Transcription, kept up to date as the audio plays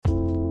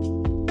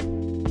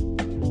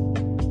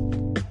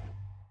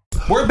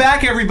We're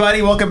back,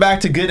 everybody. Welcome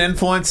back to Good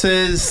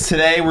Influences.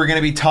 Today we're going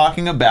to be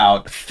talking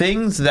about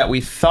things that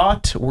we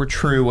thought were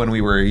true when we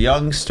were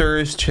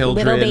youngsters,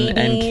 children,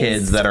 and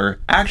kids that are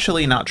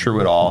actually not true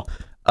at all.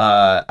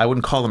 I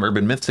wouldn't call them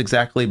urban myths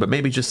exactly, but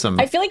maybe just some...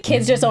 I feel like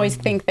kids just always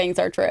think things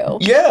are true.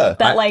 Yeah.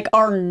 That,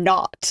 are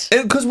not.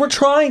 Because we're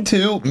trying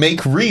to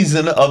make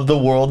reason of the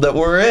world that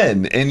we're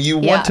in, and you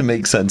want to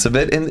make sense of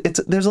it, and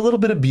there's a little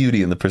bit of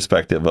beauty in the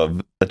perspective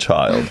of a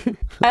child.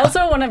 I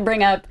also want to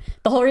bring up,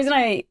 the whole reason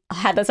I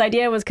had this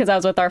idea was because I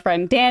was with our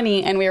friend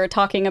Danny, and we were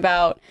talking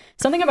about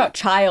something about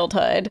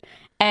childhood,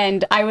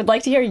 and I would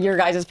like to hear your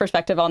guys'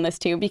 perspective on this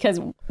too, because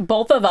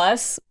both of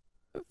us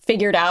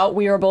figured out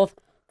we were both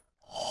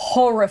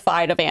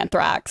horrified of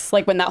anthrax,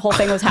 like when that whole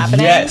thing was happening.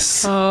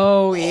 Yes.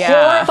 Oh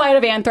yeah. Horrified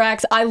of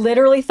anthrax. I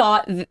literally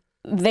thought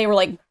they were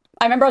like,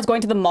 I remember I was going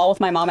to the mall with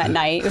my mom at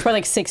night. It was probably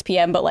like 6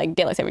 p.m., but like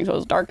daylight savings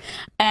was dark.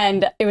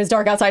 And it was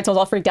dark outside, so I was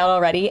all freaked out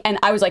already. And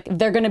I was like,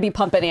 they're going to be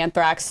pumping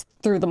anthrax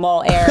through the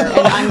mall air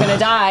and I'm going to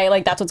die.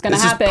 Like, that's what's going to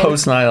happen. This is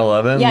post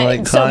 9/11?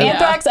 Yeah, so time?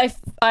 anthrax,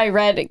 I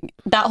read,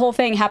 that whole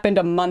thing happened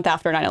a month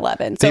after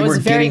 9/11. So they it was were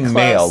very getting close.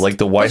 mail. Like,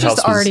 the White House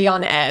Just was... already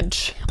on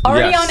edge.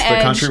 Already on edge.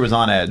 The country was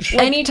on edge.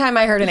 Anytime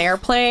I heard an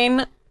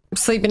airplane,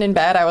 sleeping in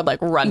bed, I would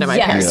like run to my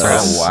parents' room.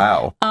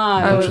 Oh,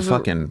 wow. Bunch of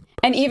fucking...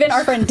 And even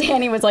our friend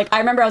Danny was like, I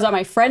remember I was at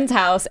my friend's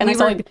house and I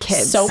saw like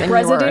kids, soap and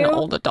residue. you were an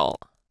old adult.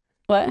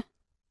 What?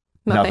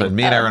 Nothing.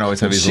 Me and Aaron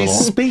always have these She's little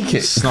speaking.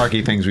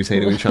 snarky things we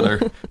say to each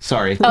other.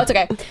 Sorry. Oh, it's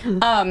okay.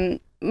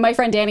 My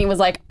friend Danny was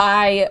like,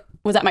 I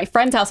was at my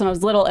friend's house when I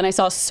was little and I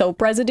saw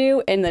soap residue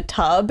in the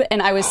tub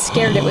and I was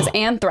scared it was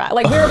anthrax.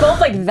 Like, we were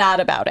both like that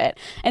about it.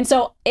 And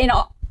so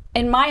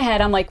in my head,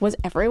 I'm like, was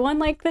everyone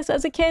like this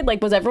as a kid?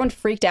 Like, was everyone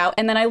freaked out?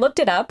 And then I looked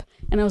it up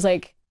and I was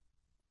like,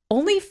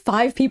 only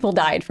 5 people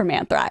died from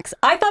anthrax.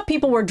 I thought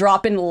people were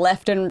dropping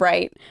left and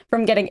right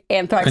from getting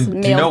anthrax mailed to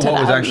them. Do you know what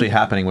was actually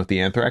happening with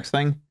the anthrax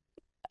thing?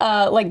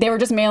 Like, they were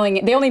just mailing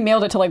it. They only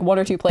mailed it to like 1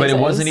 or 2 places. But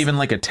it wasn't even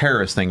like a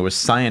terrorist thing. It was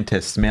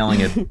scientists mailing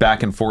it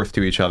back and forth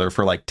to each other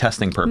for like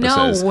testing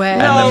purposes. No way.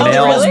 And No, the there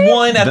mail, was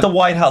one at the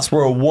White House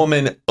where a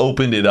woman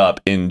opened it up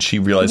and she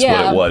realized what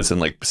Yeah. it was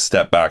and like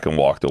stepped back and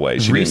walked away.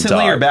 She recently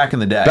didn't die. or back in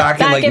the day? Back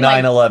in Back like in,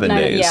 like, 9/11 nine-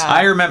 days. yeah.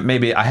 I remember,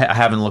 maybe I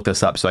haven't looked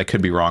this up, so I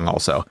could be wrong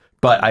also.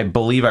 But I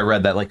believe I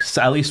read that like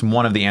at least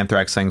one of the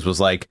anthrax things was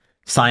like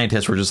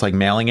scientists were just like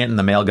mailing it and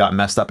the mail got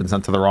messed up and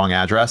sent to the wrong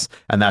address.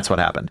 And that's what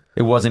happened.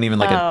 It wasn't even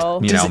like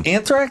Does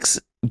anthrax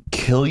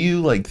kill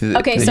you like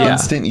the so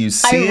instant you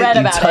see read it,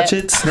 you about touch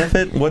it. it, sniff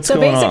it? What's So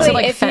going on? basically,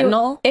 Like if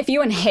fentanyl? if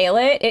you inhale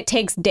it, it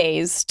takes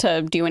days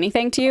to do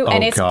anything to you,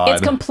 and it's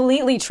God.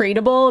 completely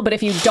treatable. But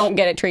if you don't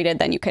get it treated,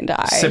 then you can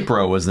die.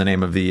 Cipro was the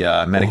name of the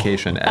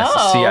medication.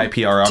 Oh.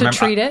 SCIPRO. To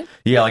treat it?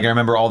 Yeah, like I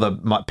remember all the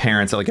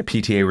parents at like a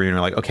PTA reunion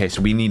were like, okay,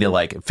 so we need to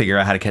like figure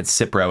out how to get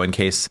Cipro in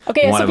case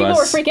Okay, one so of people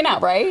us... were freaking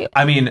out, right?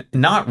 I mean,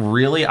 not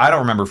really. I don't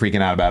remember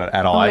freaking out about it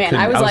at all. Oh, man,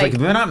 I was like,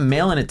 they're not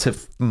mailing it to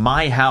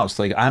my house.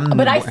 Like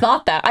But I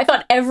thought that. I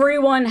thought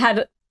everyone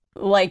had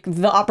like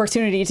the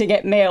opportunity to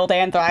get mailed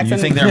anthrax. You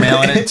and think they're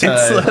mailing it to...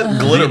 It's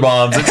glitter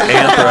bombs. It's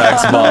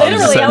anthrax bombs.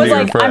 Literally, sent I was to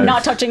your like, I'm friends.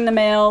 not touching the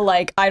mail.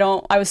 Like, I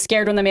was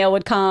scared when the mail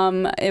would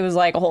come. It was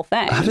like a whole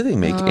thing. How do they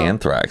make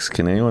anthrax?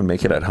 Can anyone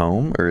make it at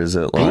home, or is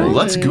it like Ooh,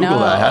 let's Google No.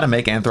 that. How to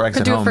make anthrax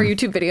Could at do home. it for a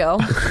YouTube video.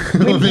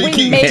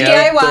 making made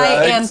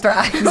DIY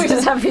anthrax. We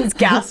just have these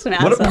gas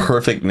masks. What a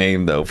perfect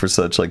name though for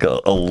such like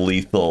a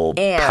lethal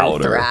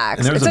powder. Anthrax.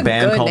 And there was It's a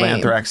band good called name.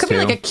 Anthrax, Could be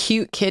too. like a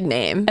cute kid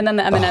name. And then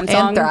the Eminem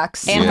song,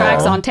 Anthrax.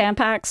 Anthrax Yeah. on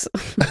Tampax.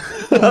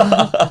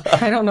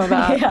 I don't know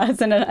that. Yeah,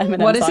 it's an Eminem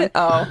What is song. it?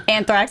 Oh.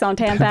 Anthrax on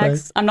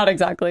Tampax. I'm not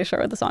exactly sure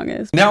what the song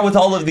is. Now, with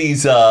all of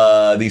these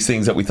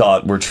things that we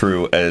thought were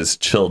true as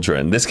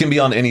children, this can be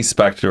on any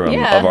spectrum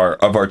Yeah.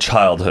 of our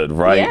childhood,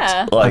 right?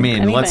 Yeah. Like, I mean,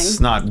 Anything. let's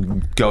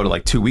not go to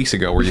like 2 weeks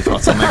ago where you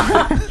thought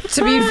something.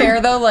 To be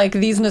fair, though, like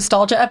these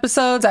nostalgia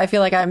episodes, I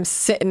feel like I'm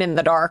sitting in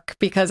the dark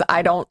because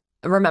I don't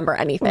remember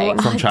anything.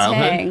 From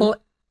childhood? Dang. Well,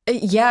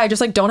 yeah, I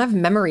just like don't have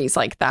memories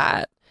like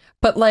that.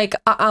 But like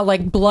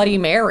Bloody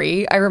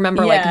Mary, I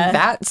remember like Yeah.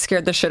 that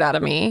scared the shit out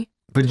of me.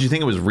 But did you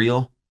think it was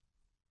real?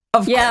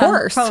 Of Yeah,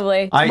 course.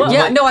 probably. I- What-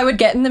 Yeah, Like- no, I would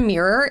get in the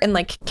mirror and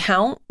like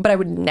count, but I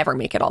would never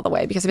make it all the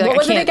way because I'd be like,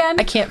 What was it again?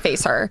 I can't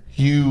face her.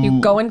 you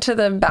You go into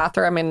the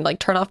bathroom and like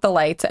turn off the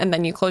lights and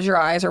then you close your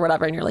eyes or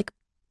whatever and you're like,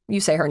 you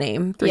say her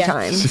name 3 Yeah.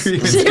 times. You're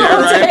even She scared,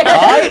 won't say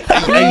right? it. Say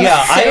I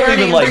her don't even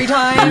name like 3 You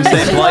times.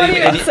 say She bloody,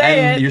 won't even say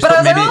and it. you're But I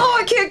was supposed like, maybe. oh,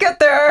 I can't get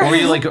there. Or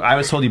you like? I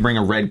was told you bring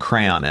a red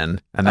crayon in,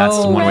 and that's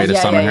Oh, one way to yeah,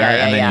 summon yeah, her.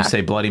 yeah, And then yeah. you say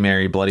Bloody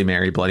Mary, Bloody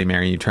Mary, Bloody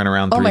Mary. You turn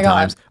around Oh 3 my God.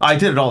 times. I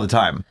did it all the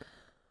time.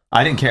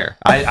 I didn't care.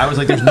 I was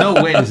like, there's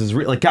no way this is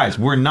real. Like, guys,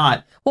 we're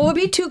not. Well, it would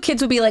be 2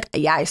 kids would be like,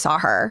 yeah, I saw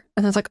her.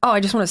 And it's like, oh, I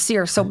just want to see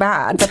her so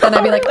bad. But then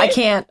I'd be like,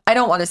 I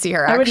don't want to see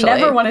her, I would actually.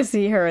 never want to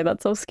see her.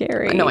 That's so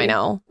scary. No, I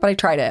know. But I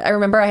tried it. I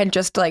remember I had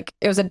just like,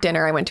 it was a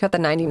dinner I went to at the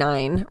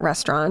 99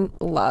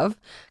 restaurant. Love.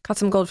 Got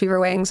some gold fever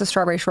wings, a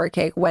strawberry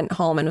shortcake, went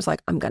home and was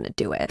like, I'm going to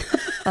do it.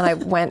 And I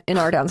went in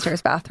our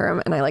downstairs bathroom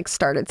and I like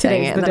started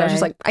saying Today's it. the And then I was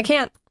just day. like, I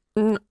can't.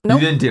 You Nope.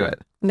 didn't do it.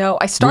 No,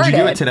 I Would started. you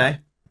do it today?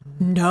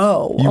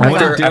 No. You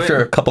wouldn't do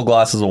After it? a couple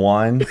glasses of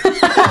wine. No,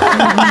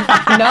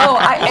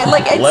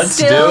 it's Let's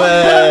still, do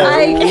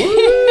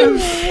it.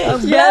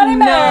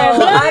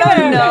 I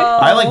don't know.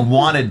 I like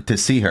wanted to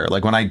see her.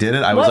 Like when I did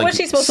it, I was What like was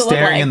she supposed to look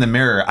staring like? in the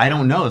mirror. I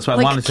don't know. That's what I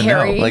Like wanted to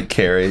Carrie? know. Like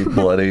Carrie,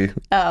 bloody.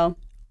 Oh,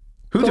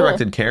 Who Cool.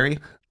 directed Carrie?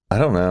 I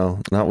don't know.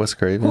 Not Wes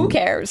Craven. who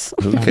cares?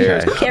 Who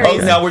cares? Okay. cares? Oh,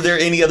 now were there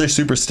any other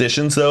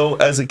superstitions though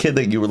as a kid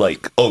that you were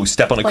like, oh,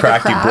 step on a Like a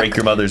crack, you crack? break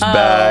your mother's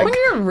back? When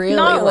you're really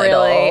Not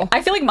little. really.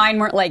 I feel like mine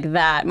weren't like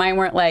that. Mine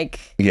weren't like,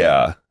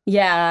 Yeah.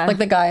 yeah. Like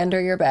the guy under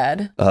your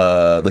bed.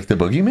 Like the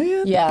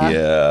boogeyman? Yeah.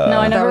 Yeah. no,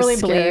 I never was really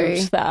scary.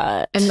 believed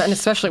that. And then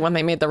especially when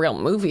they made the real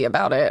movie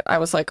about it, I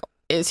was like,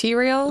 is he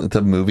real?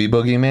 The movie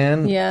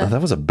Boogeyman? Yeah. Oh,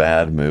 that was a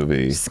bad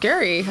movie.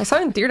 Scary. I saw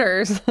it in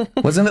theaters.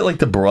 Wasn't it like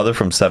the brother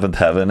from Seventh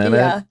Heaven in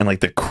Yeah. it? And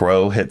like the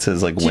crow hits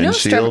his like Do you know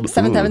windshield?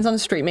 Seventh Ooh. Heaven's on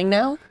streaming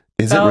now?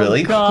 Is it Oh,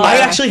 really? God. I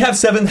actually have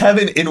Seventh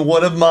Heaven in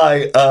one of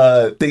my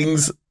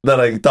things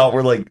that I thought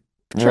were like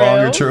wrong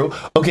or true.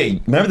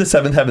 Okay, remember the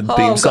Seventh Heaven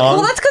theme song?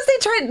 Well, that's because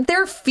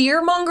they're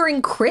fear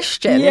mongering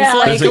Christians. Yeah.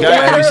 Like, There's a guy.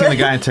 Have you seen the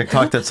guy on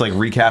TikTok that's like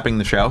recapping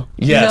the show?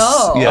 Yes.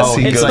 No. Yes, Oh,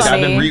 he it's goes. like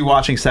I've funny. been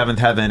rewatching Seventh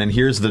Heaven, and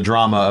here's the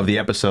drama of the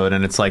episode,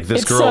 and it's like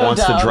this It's girl so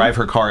wants to dumb. drive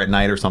her car at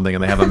night or something,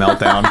 and they have a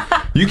meltdown.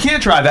 You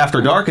can't drive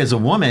after dark as a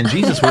woman.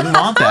 Jesus wouldn't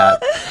want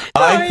that.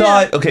 I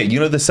thought, okay, you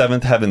know the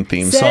Seventh Heaven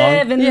theme song?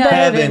 Seventh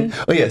Heaven.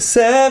 Oh yeah,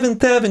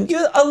 Seventh Heaven.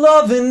 You're a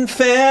loving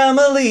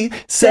family.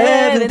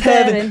 Seventh Seventh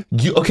Heaven.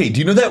 Heaven. Okay, do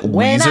you know that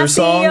When I Weezer see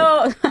song?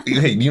 your-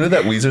 Okay, do you know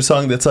that Weezer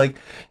song that's like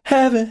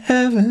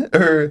Heaven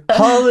or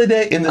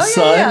Holiday in the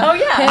Sun? yeah. Oh,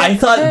 yeah. I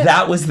thought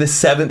that was the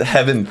Seventh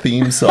Heaven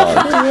theme song.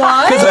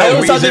 what? Because I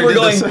always thought they Weezer were did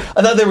going. this.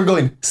 I thought they were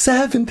going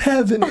Seventh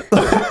Heaven.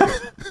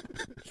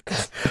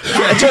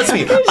 Yeah, trust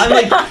me, I'm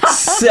like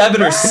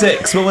 7 or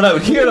 6, but when I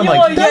would hear it, I'm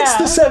like, Oh, that's yeah.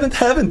 the Seventh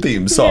Heaven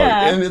theme song,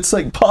 Yeah. and it's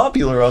like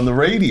popular on the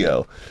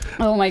radio.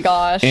 Oh my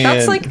gosh. And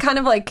That's like kind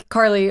of like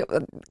Carly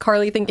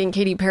thinking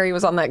Katy Perry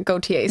was on that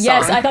Gautier song.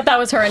 Yes, I thought that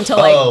was her until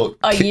like Oh,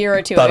 a year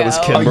or two thought ago. it was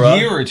A Kimbra.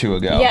 year or two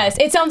ago. Yes,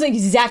 it sounds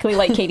exactly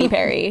like Katy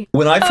Perry.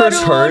 When I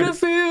first heard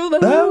feel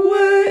that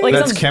way, Like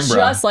That's it sounds Kimbra.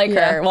 just like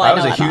Yeah. her. Well, I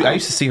was know a that huge. now. I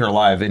used to see her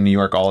live in New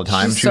York all the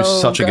time. She's She was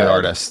so such a good good.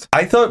 artist.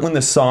 I thought when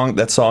that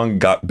song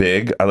got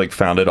big, I like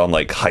found it on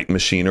like Hype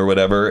Machine or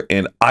whatever,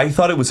 and I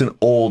thought it was an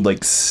old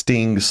like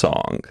Sting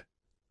song.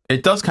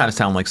 It does kind of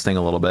sound like Sting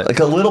a little bit. Like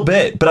a little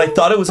bit, but I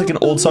thought it was like an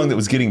old song that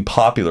was getting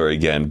popular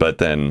again, but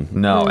then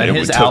No, and it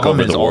his took album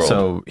over is the world.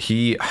 also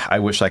I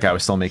wish that guy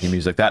was still making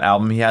music. That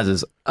album he has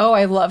is Oh,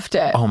 I loved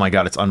it. oh my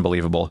god, it's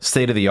unbelievable.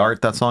 State of the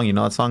Art. That song, you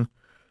know that song?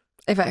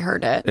 If I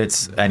heard it.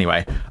 It's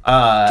anyway.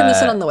 Can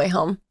listen on the way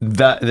home.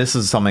 This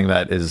is something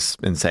that is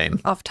insane.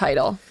 Off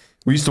title.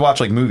 We used to watch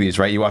like movies,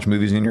 right? You watch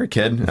movies when you're a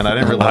kid, and I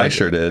didn't I realize.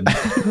 sure did.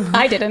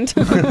 I didn't.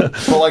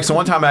 Well, like so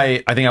one time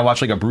I think I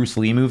watched like a Bruce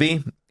Lee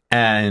movie,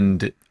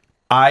 and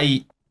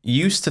I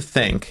used to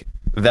think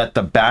that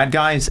the bad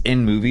guys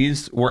in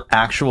movies were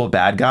actual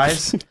bad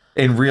guys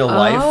in real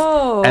life,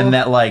 Oh. and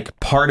that like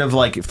part of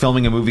like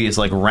filming a movie is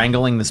like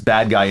wrangling this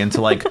bad guy into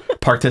like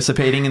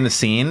participating in the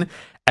scene,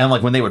 and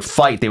like when they would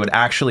fight, they would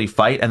actually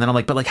fight, and then I'm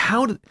like, but like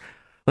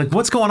like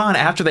what's going on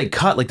after they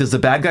cut? Like, does the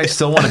bad guy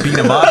still want to beat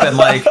him up? And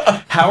like,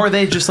 how are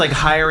they just like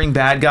hiring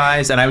bad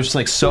guys? And I was just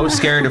like so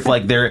scared if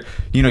like they're,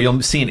 you know,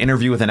 you'll see an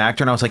interview with an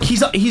actor, and I was like,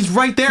 he's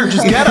right there,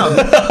 just get him,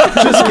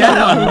 just get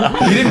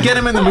him. You didn't get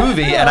him in the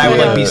movie, and I would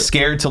like be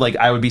scared to like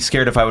I would be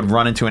scared if I would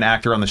run into an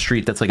actor on the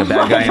street that's like a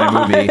bad guy in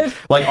a movie,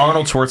 like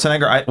Arnold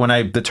Schwarzenegger.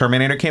 When the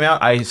Terminator came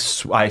out, I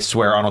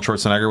swear Arnold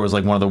Schwarzenegger was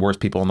like one of the worst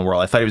people in the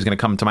world. I thought he was going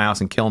to come to my house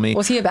and kill me.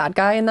 Was he a bad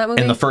guy in that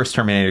movie? In the first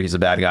Terminator, he's a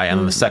bad guy,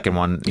 and in the second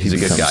one, he's a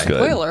good becomes guy.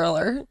 good. Spoiler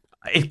alert.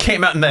 It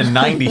came out in the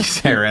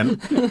 90s, Aaron.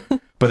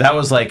 But that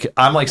was like,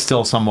 I'm like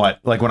still somewhat,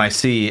 like when I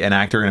see an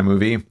actor in a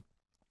movie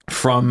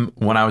from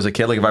when I was a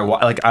kid, like if I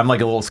like, I'm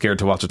like a little scared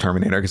to watch a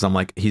Terminator because I'm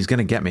like, he's going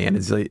to get me. And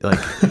it's like,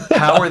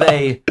 how are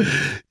they,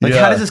 like,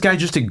 Yeah. how does this guy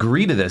just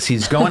agree to this?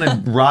 He's going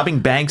and robbing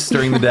banks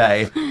during the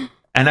day.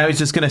 And I was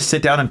just going to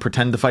sit down and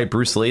pretend to fight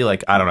Bruce Lee.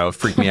 Like, I don't know, it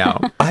freaked me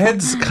out. I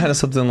had kind of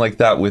something like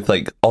that with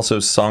like also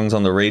songs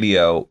on the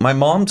radio. My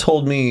mom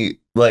told me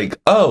like,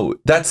 oh,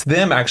 that's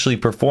them actually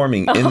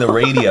performing in the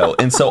radio.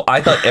 And so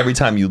I thought every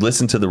time you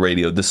listened to the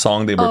radio, the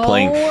song they were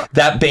playing,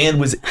 that band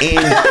was in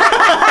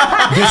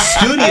the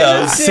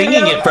studio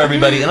singing it for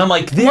everybody. And I'm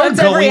like, they're Once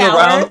every going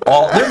hour?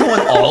 they're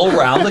going all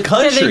around the And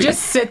country. they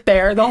just sit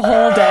there the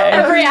whole day.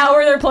 Every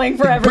hour they're playing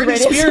for every Britney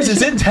radio Spears is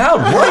station. in town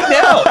right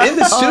now in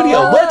the studio.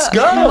 Let's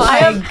go.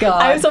 my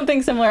God. I have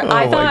something similar. I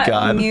my thought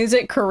God.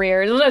 music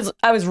careers.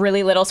 I was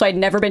really little, so I'd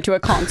never been to a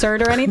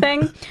concert or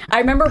anything. I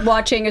remember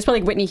watching. It was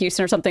probably like Whitney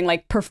Houston or something,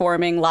 like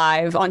performing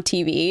live on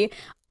TV.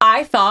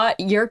 I thought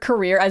your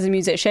career as a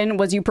musician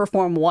was you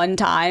perform one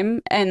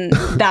time and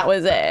that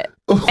was it.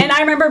 And I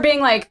remember being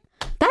like,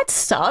 that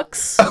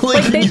sucks.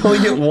 Like, they- you only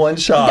get one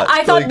shot.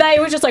 I thought Like, that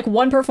it was just like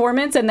one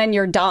performance and then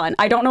you're done.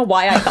 I don't know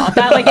why I thought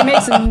that. Like, it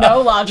makes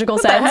no logical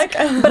sense.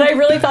 But I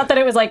really thought that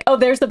it was like, oh,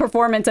 there's the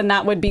performance, and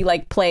that would be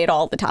like played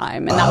all the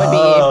time, and that would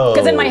be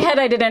because in my head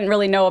I didn't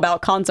really know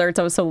about concerts.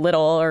 I was so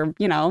little, or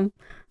you know.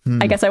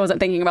 I guess I wasn't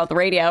thinking about the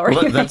radio or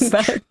anything.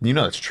 But you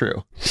know, it's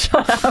true.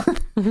 shut up.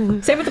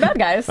 Same with the bad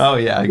guys. Oh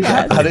yeah,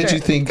 exactly. How did you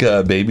think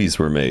babies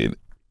were made?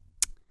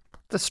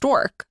 The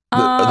stork.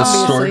 The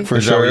stork, for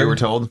Is that what you sure. were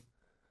told?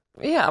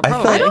 Yeah, I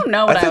probably. thought, I don't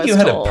know what I think was you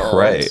had told. to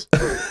pray.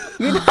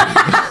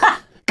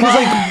 Because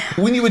like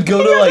when you would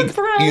go to like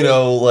pray. you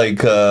know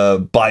like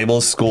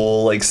Bible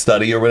school like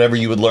study or whatever,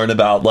 you would learn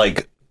about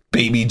like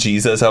baby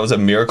Jesus. I was a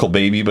miracle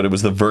baby, but it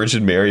was the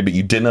Virgin Mary. But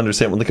you didn't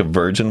understand what like a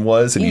virgin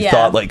was, and you Yeah.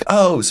 thought like,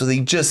 oh, so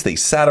they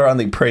sat around,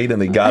 they prayed,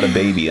 and they got a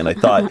baby. And I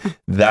thought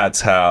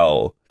that's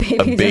how Babies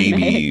a are baby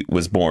made.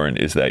 was born.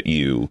 Is that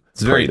you?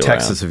 It's very prayed around.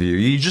 Texas of you.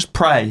 You just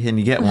pray and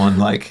you get one.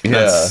 Like Yeah.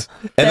 that's,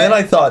 And then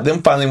I thought,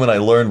 then finally when I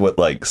learned what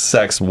like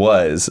sex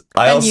was,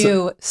 I And also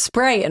you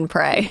spray and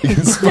pray.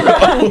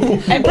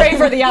 And pray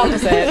for the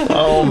opposite.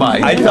 oh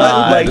my I god.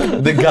 thought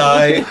like the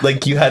guy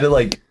like you had to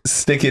like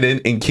stick it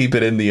in and keep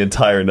it in the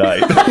entire night.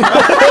 No,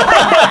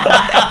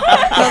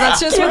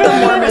 that's just what the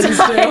Mormons do.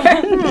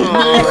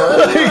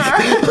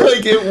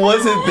 like it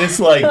wasn't this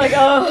like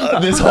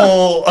this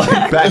whole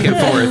back and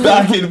forth.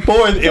 back and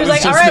forth. It was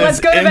like, just "All right, this let's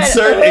go to bed."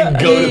 insert and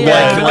go to Like,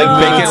 bed.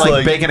 like, it's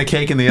baking, baking a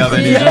cake in the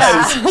oven. You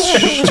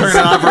just turn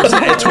it on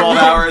for 12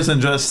 hours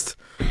and just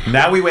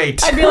now we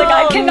wait. I'd be like,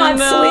 I cannot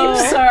no.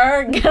 sleep,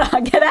 sir.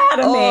 Get out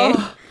of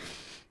me.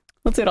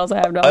 Let's see what else I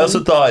have done. I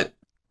also thought,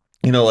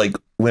 you know, like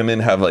women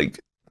have like,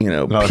 you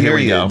know, Oh, here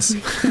we go. periods.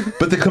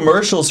 But the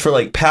commercials for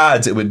like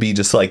pads, it would be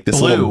just like this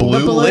little Blue. blue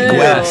The blue. liquid.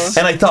 Yes.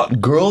 And I thought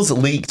girls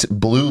leaked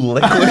blue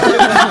liquid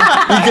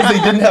because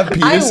they didn't have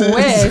I penises.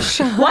 wish.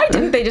 Why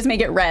didn't they just make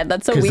it red?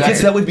 That's so weird.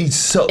 Because that would be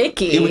so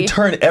Icky. It would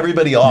turn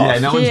everybody off. Yeah,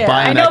 no one's Yeah,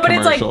 buying I know, that but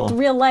it's like commercial.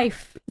 real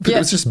life. But it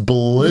was just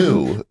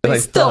blue. And They I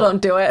still thought,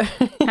 don't do it.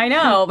 I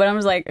know, but I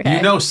was like, okay.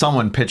 You know,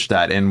 someone pitched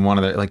that in one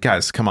of the like,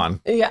 guys, come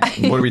on, Yeah.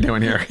 what are we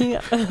doing here?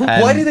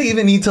 why do they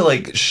even need to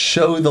like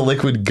show the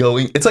liquid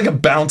going? It's like a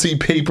bouncy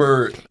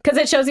paper, Because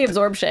it shows the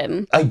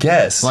absorption. I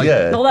guess. Like-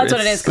 yeah. Well, that's what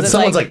it is. But Because it's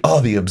someone's like, like,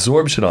 oh, the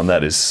absorption on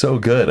that is so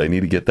good. I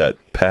need to get that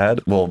pad.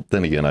 Well,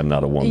 then again, I'm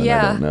not a woman. I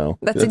Yeah, don't know.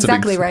 that's a big-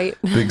 exactly right.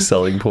 Big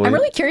selling point. I'm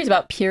really curious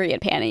about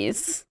period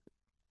panties.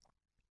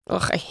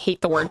 Ugh, I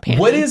hate the word panty.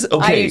 What is I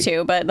okay? do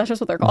too, but that's just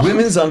what they're called.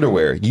 Women's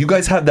underwear. You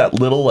guys have that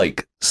little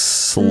like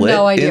slit.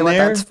 No idea in what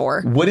there? that's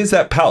for. What is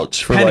that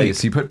pouch for?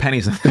 Pennies. You put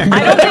pennies in there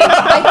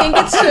I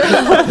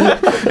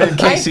think it's in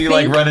case you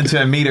like think- run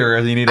into a meter or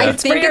you need I a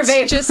think for your it's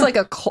vape. just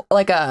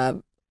like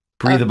a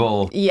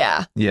breathable.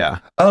 yeah. Yeah.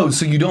 Oh,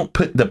 so you don't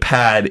put the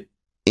pad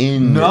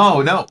in? No.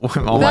 Oh that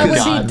my would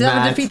god. that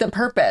would Matt. defeat the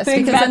purpose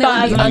Think because then it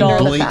Matt would be thought as an under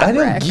adult. the I don't.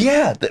 fabric.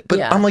 Yeah, but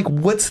Yeah. I'm like,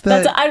 what's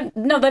that?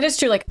 No, that is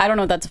true. Like, I don't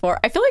know what that's for.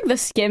 I feel like the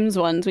Skims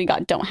ones we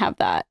got don't have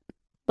that,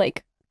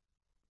 like,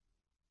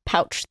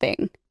 pouch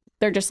thing.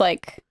 They're just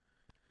like,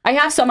 I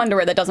have some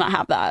underwear that does not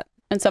have that,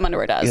 and some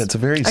underwear does. Yeah, it's a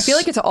very. I feel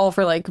like it's all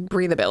for like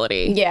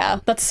breathability. Yeah,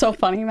 that's so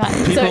funny, Matt.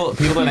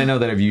 People that I know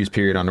that have used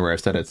period underwear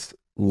said it's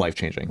life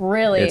changing.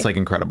 Really? It's like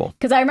incredible.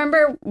 Because I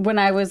remember when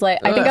I was like,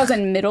 I think I was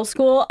in middle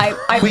school, I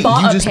Wait,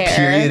 bought you a just pair.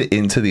 period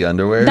into the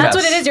underwear? That's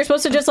Yes. what it is. You're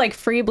supposed to just like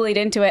free bleed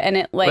into it, and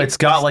it like It's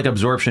got like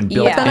absorption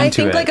built Yeah. Then I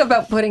into think it. like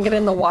about putting it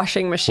in the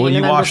washing machine. well, you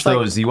and I'm wash just like,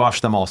 those. You wash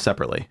them all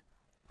separately.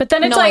 But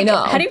then it's No, I like,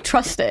 know. how do you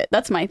trust it?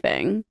 That's my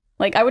thing.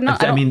 Like, I would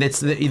not. I mean,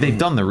 they've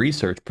done the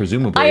research.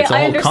 Presumably, I it's a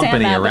whole understand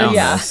company that, but around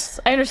yes, this.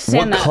 I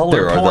understand What that. color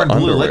They're are pouring the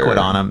blue underwear? liquid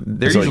on them.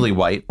 They're It's like- usually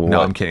white. No,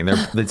 what? I'm kidding.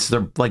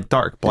 They're like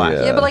dark black.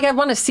 Yeah. yeah, but like I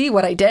want to see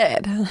what I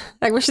did.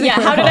 I wish. They Yeah,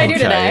 would how did I do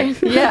Okay.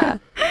 today? Yeah.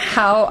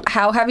 How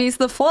heavy's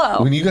the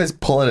flow? When you guys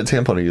pull out a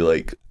tampon, are you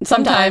like,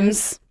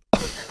 Sometimes.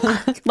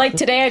 Like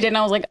today I did, and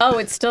I was like, oh,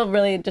 it's still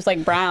really just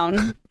like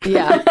brown.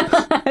 Yeah.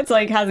 It's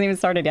like hasn't even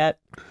started yet.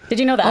 Did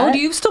you know that? Oh, do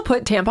you still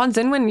put tampons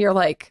in when you're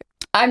like,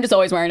 I'm just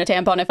always wearing a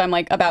tampon if I'm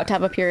like about to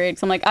have a period.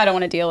 So I'm like, I don't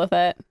want to deal with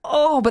it.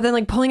 oh, but then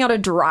like pulling out a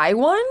dry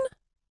one?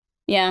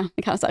 Yeah,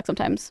 it kind of sucks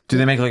sometimes. Do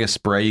they make like a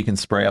spray you can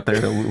spray up there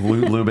to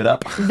lube it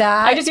up?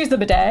 That I just use the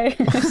bidet,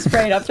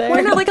 spray it up there.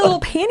 why not like a little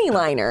panty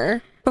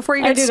liner before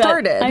you I get do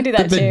started? that. I do the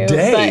that too.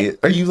 bidet?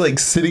 Are you like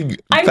sitting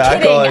I'm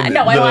back kidding. on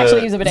No, I don't the-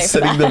 actually use a bidet for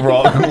sitting that. the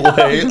wrong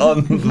way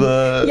on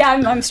the. Yeah,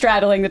 I'm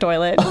straddling the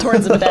toilet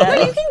towards the But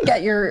you bidet. can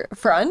get your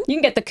front. You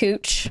can get the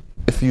cooch.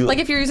 If you Like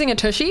if you're using a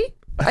tushy.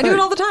 I do it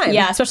all the time.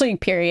 Yeah, especially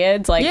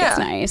periods. Like Yeah. it's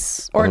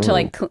nice, or to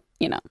like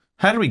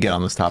How did we get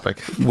on this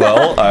topic?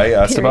 well, I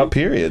asked about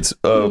periods.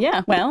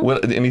 Yeah, well.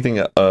 what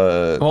anything?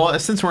 Well,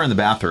 since we're in the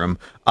bathroom,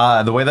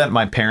 the way that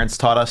my parents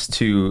taught us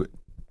to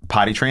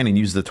potty train and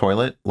use the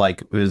toilet,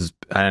 like, is,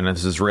 I don't know if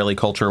this is Israeli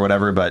culture or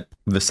whatever, but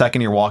the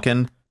second you're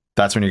walking,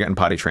 that's when you're getting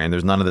potty trained.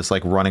 There's none of this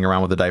like running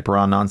around with a diaper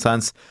on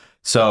nonsense.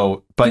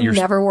 So, but You you're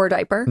never wore a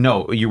diaper.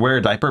 no, you wear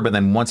a diaper, but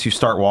then once you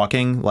start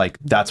walking, like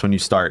that's when you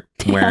start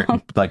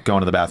wearing, like going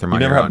to the bathroom you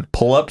on never your have own.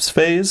 pull-ups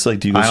phase? Like,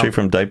 do you go I don't- straight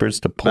from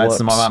diapers to pull-ups?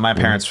 That's my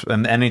parents,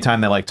 and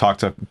anytime they like talk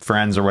to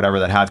friends or whatever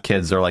that have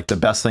kids, they're like, the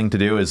best thing to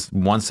do is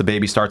once the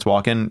baby starts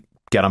walking,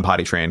 get on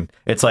potty train.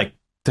 It's like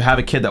to have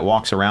a kid that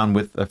walks around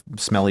with a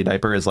smelly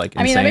diaper is like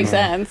insane. I mean, that makes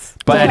sense.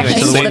 But anyway,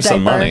 so Save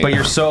some money. but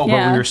you're so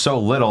Yeah. but we were so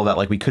little that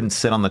like we couldn't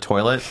sit on the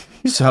toilet.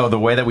 So the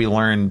way that we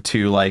learned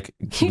to like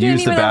You didn't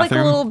use the even have like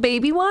bathroom, a little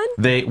baby one?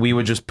 we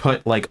would just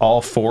put like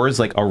all fours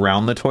like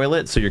around the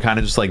toilet. So you're kind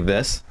of just like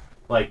this.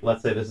 Like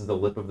let's say this is the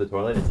lip of the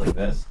toilet. It's like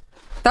this.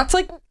 That's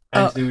like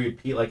And so we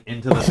pee like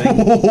into the thing.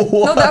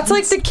 no, that's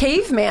like the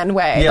caveman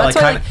way. Yeah, That's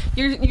like why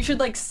kinda- like, you should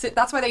like sit.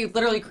 That's why they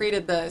literally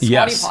created the squatty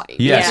Yes. potty.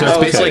 Yeah. So it's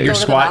Okay. basically like Go you're to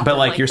the squat, but bathroom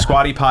like you're that.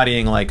 squatty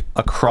pottying like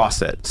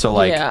across it. So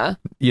like, Yeah.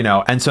 you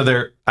know, and so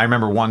there, I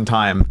remember one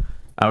time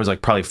I was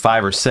like probably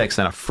 5 or 6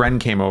 and a friend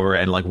came over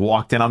and like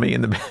walked in on me in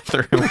the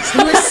bathroom. You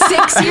were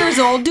 6 years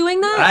old doing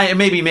that?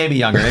 Maybe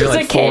younger, maybe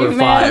like a 4 or 5.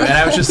 caveman. And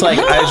I was just like,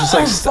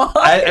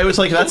 it was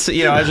like, that's,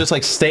 you know, I was just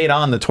like stayed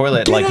on the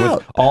toilet like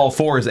with all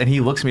fours. And he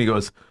looks at me and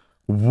goes,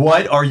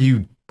 what are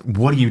you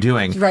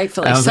doing?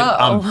 Rightfully and I was like, so.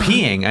 I'm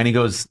peeing. And he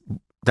goes,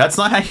 that's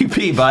not how you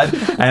pee, bud.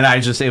 And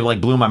it like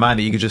blew my mind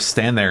that you could just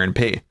stand there and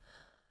pee.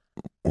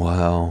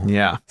 Wow.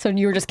 Yeah. So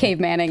you were just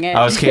cavemanning it.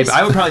 I was cave.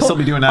 I would probably still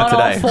be doing that on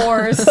all today.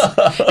 fours.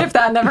 If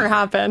that never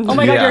happened. Oh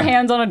my god, Yeah. your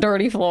hands on a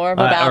dirty floor of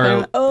a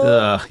bathroom.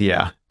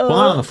 Yeah. Well,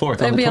 not on the floor.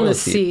 It's I'd on be the on the toilet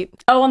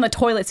seat. Oh, on the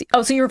toilet seat.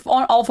 Oh, so you're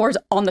on all fours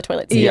on the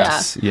toilet seat.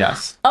 Yes.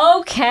 Yes.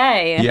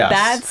 Okay. Yes.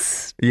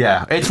 That's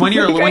Yeah. It's when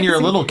you're a Crazy.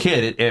 little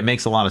kid. It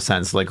makes a lot of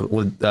sense. Like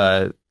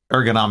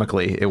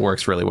ergonomically, it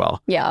works really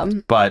well. yeah.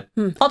 But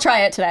I'll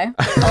try it today.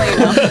 I'll let you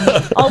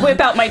know. I'll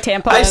whip out my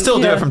tampon. I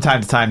still do it from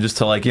time to time just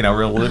to like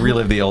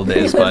relive the old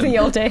days. But the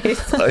old days.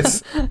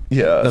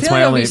 Yeah. I that's feel my like it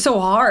would only. be so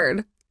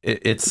hard.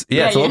 It's a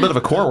little bit of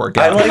a core I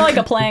workout. like, Like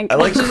a plank. I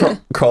like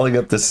crawling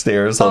up the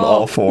stairs on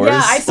all fours.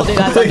 Yeah, I still do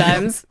that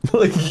sometimes.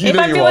 Like, you If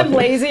know I'm you're feeling walking-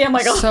 lazy, I'm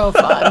like, oh. So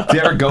fun. Do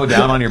you ever go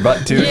down on your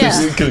butt too? Yeah.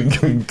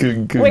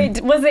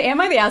 Wait, was it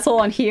Am I the Asshole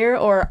on here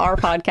or our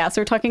podcast?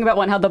 We were talking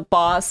about how the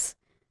boss,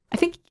 I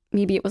think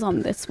maybe it was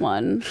on this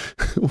one,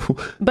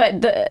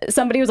 but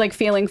somebody was like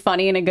feeling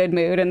funny in a good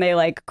mood and they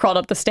like crawled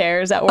up the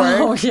stairs at work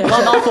Oh, yeah.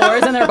 on all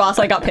fours and their boss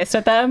like got pissed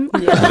at them.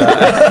 It was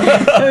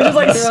just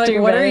like They're like,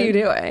 stupid. what are you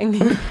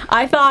doing?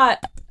 I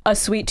thought a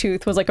sweet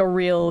tooth was like a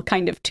real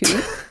kind of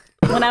tooth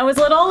when I was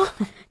little.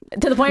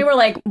 To the point where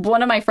like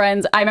one of my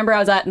friends, I remember I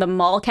was at the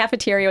mall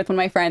cafeteria with one of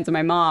my friends and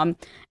my mom,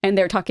 and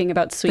they're talking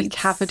about The sweets.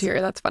 cafeteria,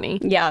 that's funny.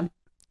 Yeah.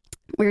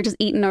 We were just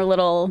eating our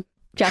little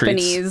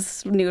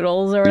Japanese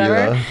noodles or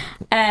whatever. Yeah.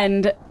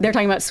 And they're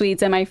talking about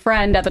sweets. And my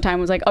friend at the time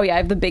was like, oh, yeah, I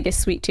have the biggest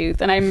sweet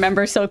tooth. And I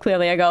remember so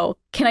clearly, I go,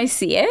 can I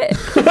see it?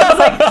 I was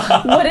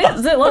like, what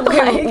does it look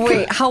Okay, like?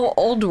 wait, how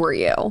old were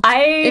you?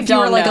 If If you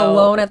were like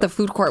alone at the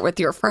food court with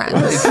your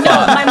friends. No,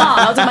 my mom.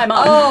 I was with my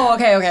mom. Oh,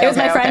 okay. It was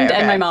my friend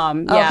and my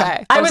mom. Yeah.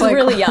 Okay. I was like,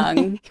 really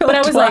young. But I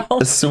was like,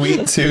 A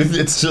sweet tooth.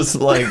 It's just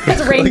like,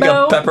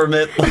 rainbow. like a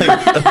peppermint,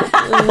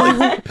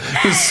 like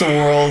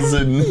swirls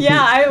and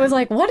yeah, I was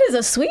like, what is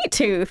a sweet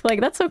tooth? Like,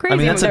 that's so crazy. I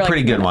mean, that's They're a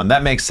pretty like, good one.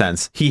 That makes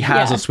sense. He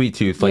has Yeah. a sweet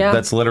tooth. Like Yeah.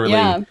 that's literally.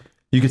 Yeah.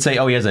 You could say,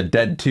 oh, he has a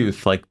dead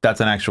tooth. Like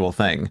that's an actual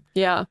thing.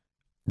 Yeah,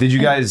 Did you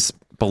guys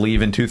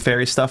believe in tooth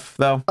fairy stuff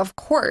though? of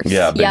course.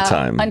 yeah, big Yeah,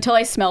 time. until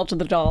I smelled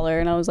the dollar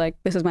and I was like,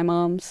 this is my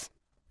mom's.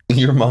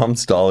 Your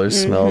mom's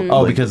dollars smell.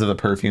 Oh, like, because of the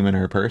perfume in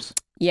her purse.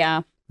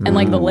 Yeah. And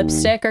like the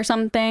lipstick or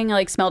something, I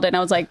like smelled it and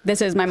I was like,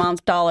 this is my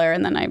mom's dollar.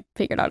 And then I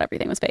figured out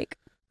everything was fake.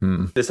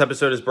 This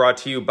episode is brought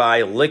to you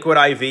by Liquid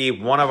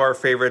IV, one of our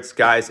favorites.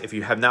 Guys, if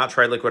you have not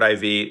tried Liquid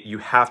IV, you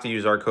have to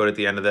use our code at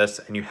the end of this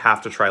and you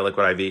have to try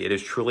Liquid IV. It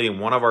is truly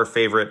one of our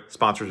favorite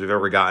sponsors we've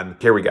ever gotten.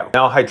 Here we go.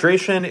 Now,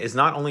 hydration is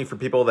not only for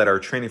people that are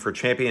training for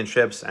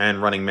championships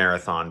and running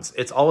marathons.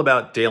 It's all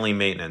about daily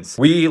maintenance.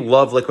 We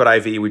love Liquid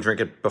IV. We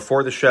drink it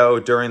before the show,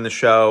 during the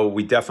show.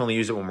 We definitely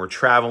use it when we're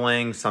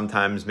traveling.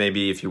 Sometimes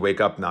maybe if you wake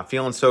up not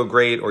feeling so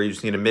great or you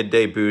just need a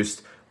midday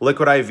boost,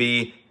 Liquid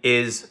IV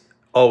is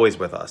always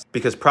with us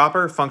because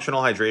proper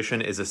functional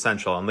hydration is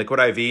essential, and Liquid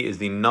IV is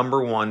the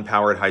 #1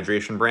 powered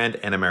hydration brand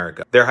in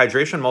America. Their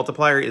hydration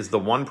multiplier is the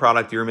one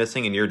product you're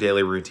missing in your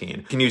daily routine.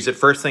 You can use it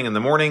first thing in the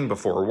morning,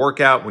 before a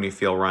workout, when you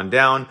feel run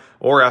down,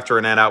 or after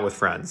a night out with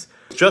friends.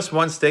 With just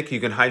one stick, you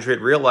can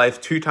hydrate real life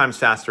 2 times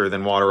faster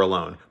than water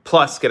alone.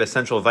 Plus, get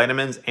essential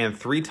vitamins and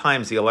 3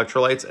 times the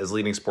electrolytes as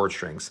leading sports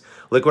drinks.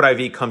 Liquid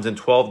IV comes in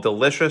 12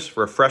 delicious,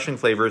 refreshing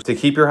flavors to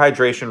keep your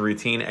hydration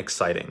routine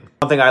exciting.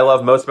 One thing I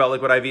love most about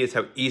Liquid IV is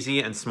how easy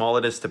and small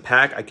it is to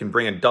pack. I can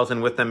bring a dozen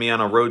with me on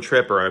a road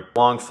trip or a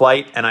long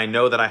flight, and I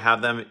know that I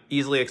have them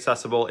easily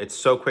accessible. It's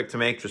so quick to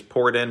make. Just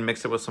pour it in,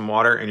 mix it with some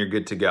water, and you're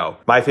good to go.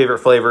 My favorite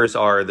flavors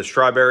are the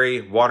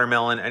strawberry,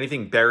 watermelon,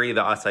 anything berry,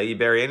 the acai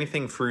berry,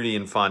 anything fruity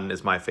and fun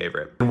is my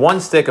favorite. And one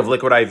stick of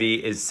Liquid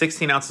IV is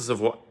 16 ounces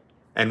of water.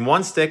 And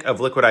one stick of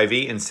Liquid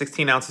IV in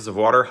 16 ounces of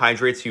water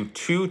hydrates you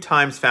 2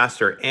 times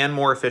faster and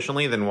more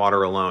efficiently than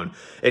water alone.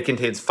 It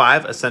contains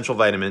 5 essential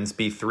vitamins,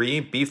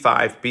 B3,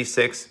 B5,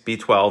 B6,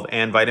 B12,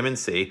 and vitamin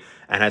C,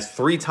 and has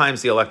 3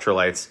 times the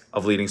electrolytes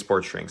of leading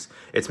sports drinks.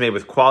 It's made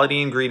with quality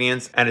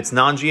ingredients, and it's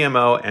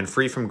non-GMO and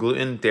free from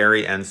gluten,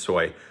 dairy, and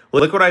soy.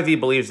 Liquid IV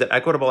believes that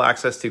equitable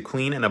access to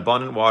clean and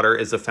abundant water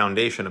is the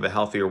foundation of a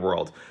healthier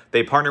world.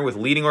 They partner with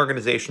leading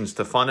organizations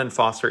to fund and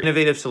foster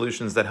innovative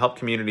solutions that help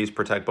communities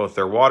protect both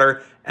their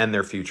water and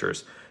their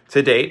futures.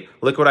 To date,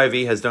 Liquid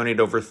IV has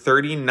donated over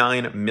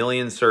 39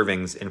 million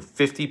servings in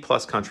 50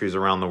 plus countries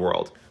around the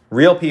world.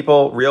 Real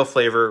people, real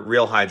flavor,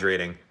 real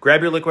hydrating.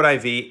 Grab your Liquid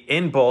IV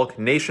in bulk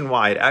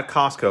nationwide at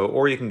Costco,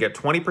 or you can get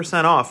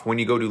 20% off when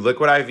you go to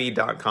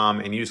liquidiv.com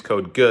and use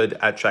code GOOD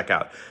at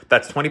checkout.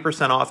 That's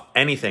 20% off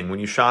anything when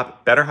you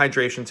shop Better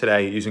Hydration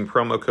today using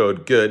promo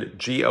code GOOD,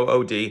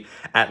 G-O-O-D,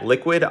 at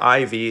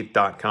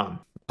liquidiv.com.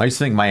 I used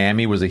to think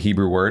Miami was a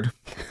Hebrew word.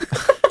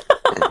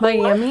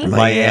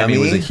 Miami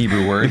was a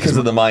Hebrew word. Because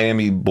of the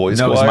Miami Boys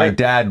No, because Choir? my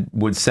dad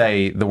would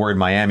say the word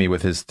Miami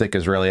with his thick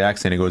Israeli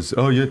accent. He goes,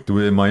 "Oh yeah,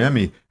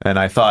 Miami," and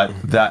I thought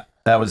that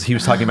was he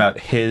was talking about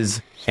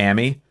his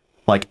Amy,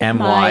 like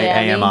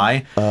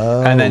Myami.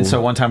 And then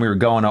so one time we were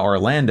going to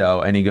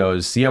Orlando, and he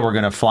goes, "Yeah, we're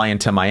gonna fly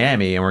into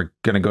Miami, and we're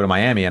gonna go to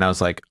Miami." And I was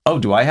like, "Oh,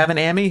 do I have an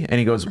Amy?" And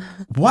he goes,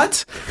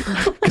 "What?"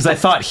 Because I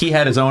thought he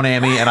had his own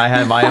Amy, and I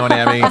had my own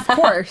Amy. Of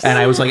course. And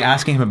I was like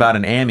asking him about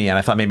an Amy, and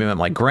I thought maybe it meant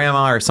like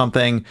grandma or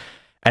something.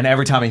 And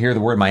every time I hear the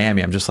word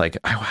Miami, I'm just like,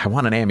 I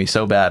want an Amy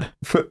so bad.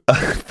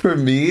 For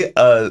me,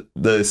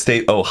 the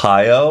state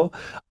Ohio,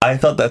 I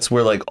thought that's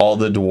where like all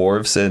the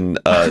dwarfs and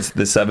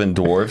the 7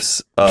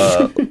 dwarfs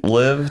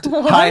lived.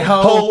 Hi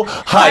ho,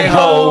 hi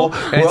ho,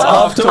 we're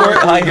off to work.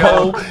 Hi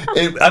ho.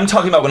 I'm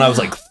talking about when I was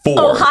like 4,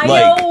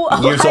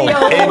 Ohio, years old.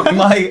 Ohio.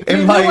 In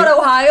You my knew what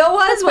Ohio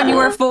was when you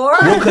were 4?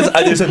 well, because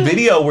there's a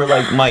video where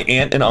like my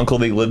aunt and uncle,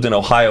 they lived in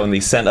Ohio, and they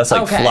sent us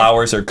like Okay.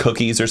 flowers or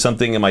cookies or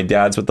something, and my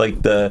dad's with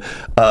like the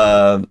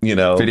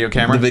Video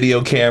camera? the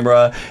video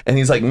camera, and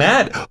he's like,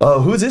 Matt,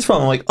 who's this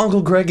from? I'm like,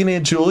 Uncle Greg and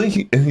Aunt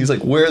Julie, and he's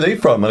like, where are they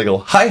from? And I go,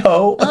 hi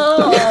ho,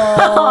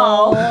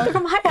 Oh, they're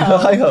from Ohio.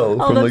 hi ho,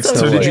 from like that's so So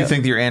Snow did White. you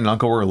think that your aunt and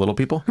uncle were little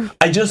people?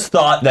 I just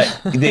thought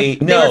that they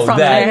were know from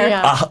that there.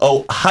 Yeah.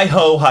 hi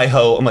ho, hi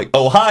ho. I'm like,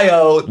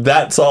 Ohio,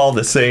 that's all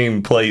the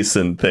same place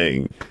and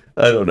thing.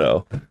 I don't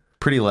know.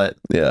 Pretty lit.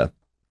 Yeah.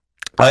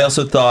 I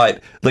also thought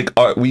like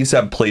we used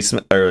to have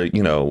placement, or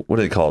what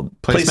are they called?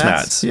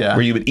 Placemats? Yeah.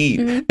 Where you would eat,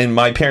 and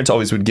my parents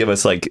always would give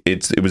us like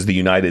it was the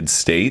United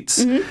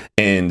States,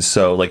 and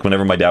so like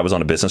whenever my dad was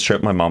on a business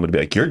trip, my mom would be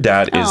like, "Your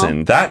dad is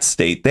in that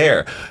state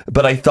there,"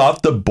 but I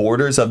thought the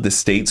borders of the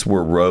states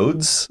were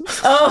roads.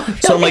 Oh,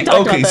 So I'm we like,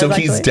 talked okay, about so this,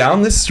 he's actually.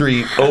 down the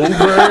street over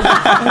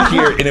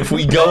here, and if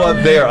we go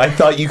up there, I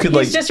thought you could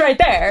like. He's just right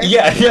there.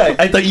 Yeah.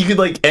 I thought you could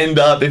like end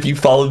up if you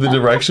followed the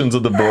directions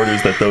of the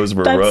borders that those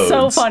were That's roads.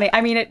 so funny.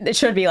 I mean, it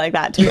should be like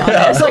that, to be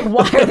honest. Like,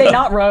 why are they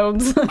not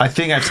roads? I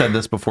think I've said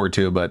this before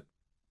too, but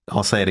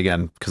I'll say it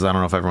again because I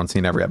don't know if everyone's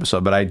seen every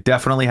episode, but I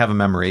definitely have a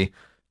memory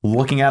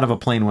looking out of a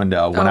plane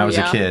window when I was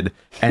a kid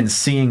and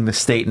seeing the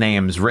state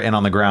names written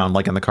on the ground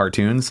like in the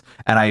cartoons.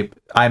 And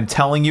I'm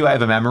telling you, I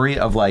have a memory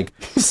of like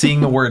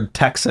seeing the word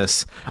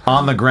Texas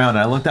on the ground. And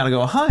I looked down and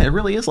go, huh, it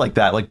really is like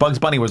that. Like Bugs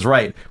Bunny was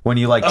right when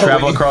you like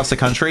travel across the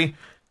country.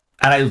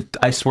 And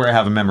I swear I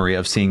have a memory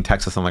of seeing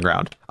Texas on the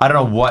ground. I don't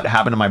know what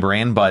happened to my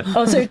brain, but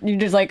Oh, so you're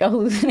just like a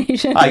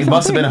hallucination? I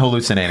must have been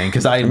hallucinating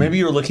because Maybe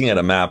you were looking at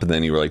a map and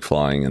then you were like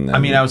flying, and then I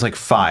mean, I was like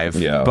 5,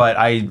 Yeah. but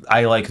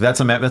I like that's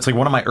like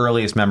one of my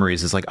earliest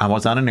memories is like I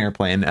was on an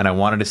airplane and I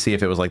wanted to see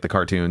if it was like the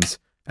cartoons,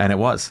 and it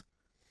was.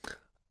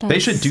 They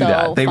should do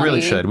that. They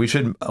really should. We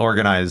should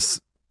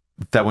organize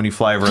that when you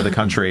fly over the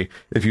country,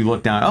 if you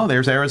look down, oh,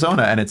 there's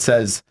Arizona, and it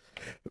says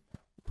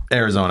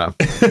Arizona.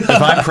 If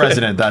I'm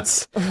president,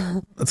 that's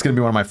going to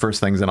be one of my first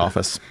things in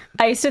office.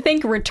 I used to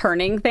think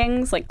returning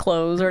things like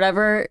clothes or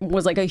whatever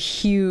was like a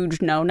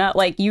huge no.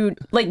 Like you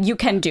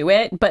can do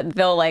it, but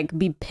they'll like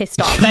be pissed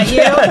off at you.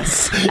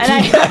 Yes. And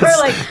I remember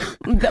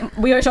like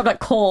we always shop at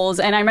Kohl's,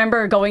 and I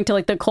remember going to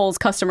like the Kohl's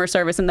customer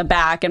service in the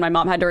back, and my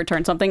mom had to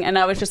return something, and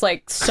I was just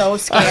like so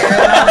scared.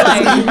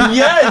 I was like,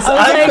 yes,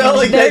 I felt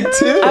like that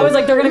too. I was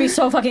like, they're gonna be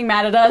so fucking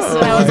mad at us,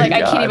 and I was like,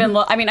 I God. can't even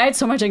look. I mean, I had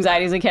so much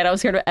anxiety as a kid. I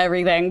was scared of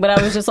everything, but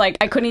I was just like,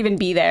 I couldn't even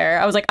be there.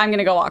 I was like, I'm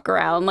gonna go walk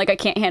around. Like, I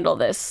can't handle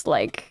this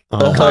like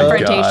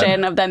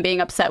confrontation of them being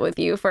upset with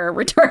you for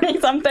returning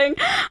something.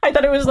 I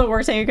thought it was the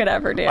worst thing you could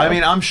ever do. I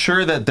mean, I'm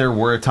sure that there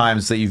were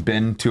times that you've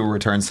been to a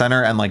return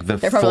center and like the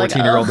probably like,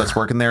 14-year-old "Ugh." that's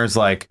working there is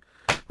like,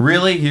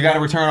 really? You got to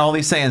return all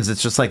these things?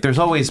 It's just like there's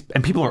always,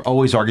 and people are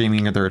always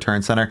arguing at the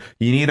return center.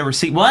 You need a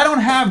receipt. Well, I don't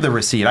have the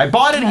receipt. I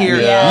bought it here.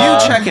 Yeah.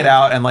 You check it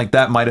out, and like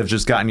that might have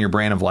just gotten your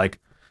brain of like,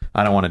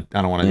 I don't want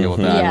to deal with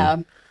that. yeah.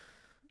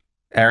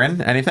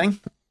 Aaron, anything?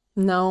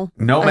 No.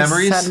 No I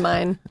memories? said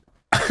mine.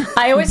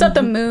 I always thought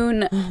the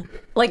moon,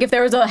 like if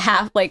there was a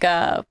half, like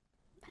a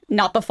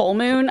not the full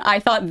moon, I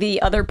thought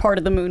the other part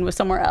of the moon was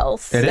somewhere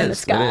else It in is. the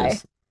sky. It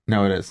is.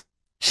 No, it is.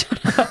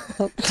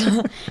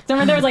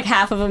 Remember there was like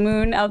half of a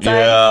moon outside,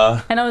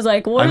 Yeah. and I was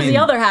like, "What is the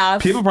other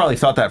half?" People probably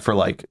thought that for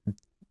like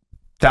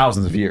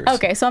thousands of years.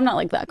 Okay, so I'm not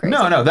like that crazy.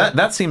 No,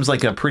 that seems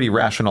like a pretty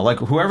rational. Like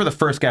whoever the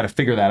first guy to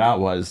figure that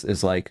out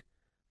is like,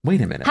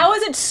 wait a minute. How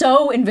is it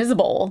so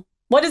invisible?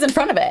 What is in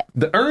front of it?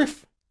 The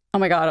Earth. Oh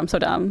my God, I'm so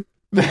dumb.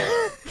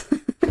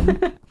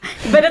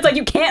 But it's like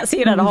you can't see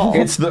it at all.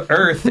 It's the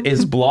Earth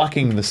is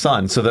blocking the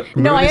sun. So the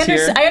moon No, I is here.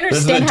 understand. I This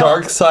is understand the how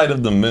dark side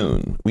of the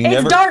moon. We it's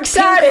never dark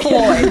side,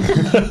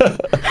 Floyd.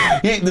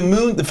 Yeah, the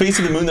moon, the face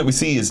of the moon that we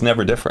see is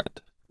never different.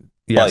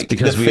 Yes, Like,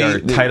 because the we are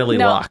fate- tidally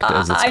No, locked,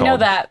 as it's I called. know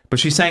that. But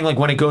she's saying like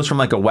when it goes from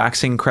like a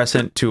waxing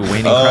crescent to a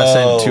waning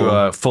crescent to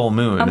a full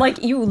moon. I'm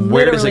like, you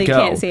where does literally it go?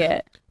 can't see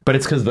it. But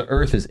it's because the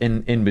Earth is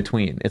in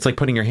between. It's like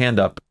putting your hand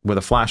up with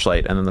a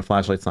flashlight, and then the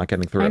flashlight's not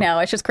getting through. I know.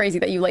 It's just crazy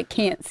that you like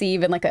can't see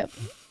even like a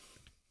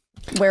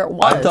where it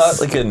was. I thought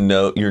like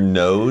your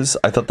nose,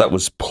 I thought that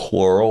was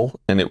plural,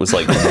 and it was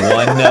like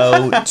one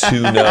no,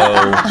 two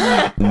no,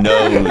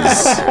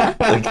 nose.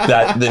 Like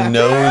that, the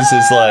nose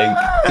is like,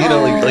 you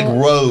know, like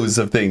rows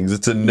of things.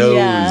 It's a nose.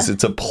 Yeah.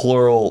 It's a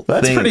plural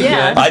That's thing. pretty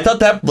Yeah. good. I thought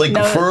that like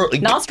no, for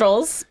like,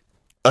 nostrils.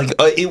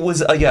 it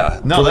was yeah.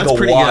 No, for like that's a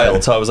pretty while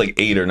good. till I was like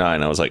 8 or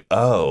 9. I was like,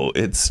 oh,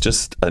 it's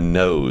just a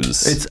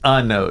nose. It's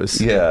a nose.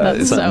 yeah, That's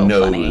it's so a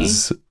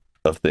nose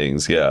of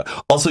things. Yeah.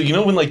 Also, you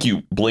know when like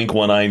you blink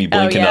one eye and you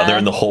blink yeah. another,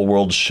 and the whole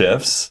world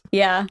shifts.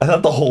 Yeah. I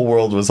thought the whole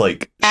world was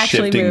like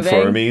Actually shifting moving.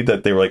 for me.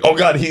 That they were like, "Oh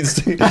God, he's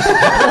he's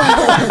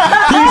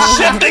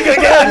shifting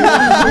again.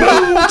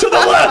 Move to the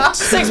left."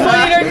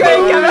 6.8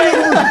 Craig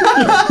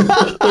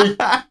coming.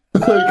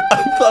 Like,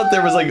 I thought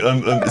there was like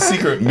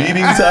secret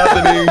meetings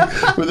happening.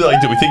 Where they're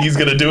like, "Do we think he's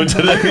gonna do it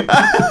today?"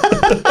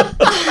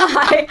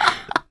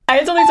 I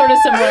had something sort of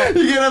similar.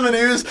 You get on the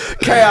news,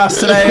 chaos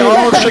today.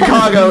 All of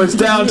Chicago is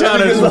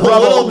downtown and Because it's the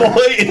little rubble.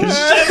 boy is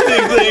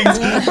shifting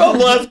things from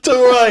left to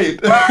right.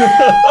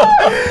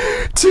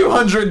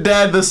 200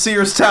 dead. The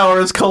Sears Tower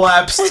has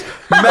collapsed.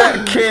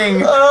 Matt King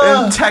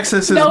in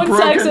Texas is No, in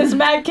broken. Texas,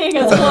 Matt King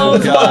has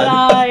closed one God.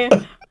 eye.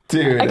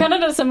 Dude. I kind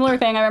of did a similar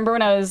thing. I remember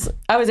when I was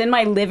in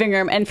my living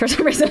room, and for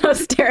some reason I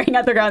was staring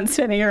at the ground,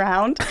 spinning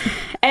around,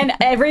 and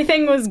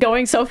everything was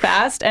going so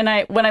fast. And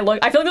when I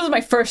looked, I feel like this was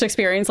my first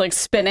experience like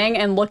spinning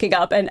and looking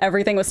up, and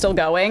everything was still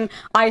going.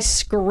 I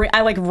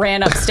like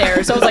ran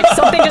upstairs. So I was like,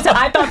 something just.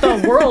 I thought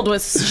the world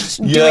was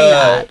doing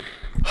that.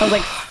 I was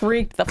like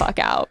freaked the fuck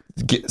out.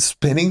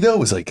 Spinning though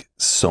was like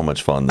so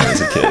much fun though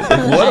as a kid. Like, what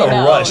I a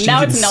know. rush!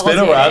 Now You can it's spin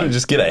nauseating. around and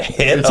just get a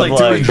hit. It's of, like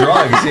doing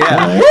drugs,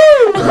 yeah.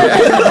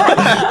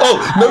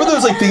 Oh, remember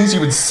those like things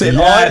you would sit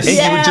Yes. on and you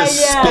Yeah, would just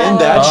yeah. spin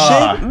that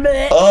Ah. shit?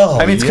 Blech. Oh,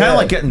 I mean, it's kind yeah. of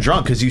like getting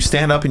drunk because you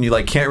stand up and you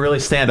like can't really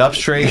stand up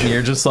straight, and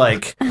you're just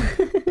like,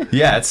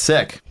 yeah, it's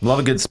sick. Love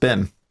a good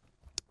spin.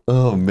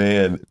 Oh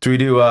man. Do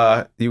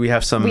we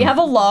have some We have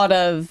a lot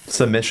of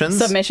submissions?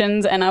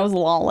 submissions, and I was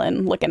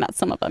lolling looking at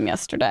some of them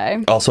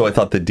yesterday. Also, I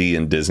thought the D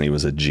in Disney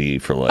was a G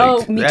for like. Oh,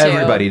 me too.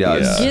 Everybody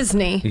does. Yeah.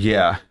 Disney.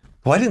 Yeah.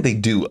 Why didn't they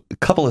do a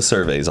couple of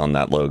surveys on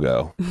that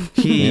logo?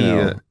 He You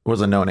know.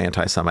 was a known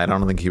anti-Semite. I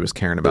don't think he was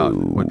caring about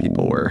what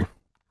people were.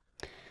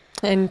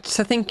 And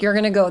to think you're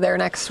going to go there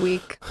next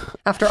week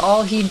after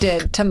all he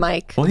did to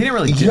Mike. Well, he didn't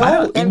really do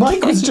No,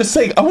 Mike was just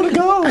saying, "I want to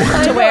go."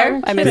 To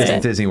where? I missed Disney,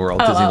 it. Disney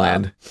World, Oh,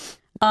 Disneyland.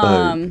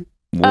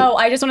 Oh,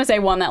 I just want to say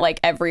one that like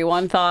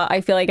everyone thought.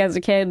 I feel like as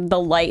a kid, the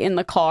light in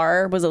the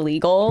car was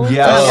illegal.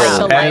 Yes.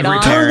 To have, like, the light Every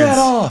on. Turn parent. that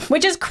off.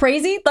 Which is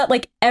crazy that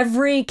like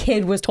every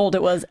kid was told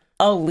it was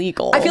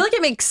illegal. I feel like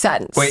it makes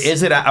sense. Wait,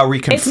 is it? Are we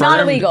confirmed? It's not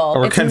illegal.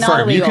 Or It's not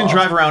confirmed. You can illegal.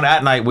 drive around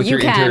at night with you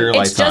your can. interior It's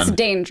lights just on.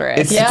 dangerous.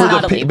 It's It's for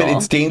not the illegal. but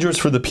it's dangerous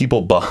for the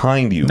people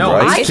behind you, No,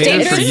 right? it's It's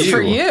dangerous dangerous for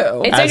for you.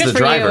 you. It's as dangerous the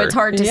for you. driver. It's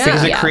hard to Yeah. see.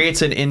 Because it Yeah.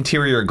 creates an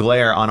interior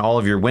glare on all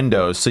of your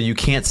windows, so you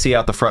can't see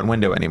out the front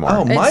window anymore.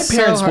 Oh, my It's so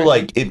parents were hard.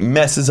 like, it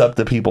messes up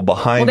the people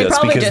behind Well, they us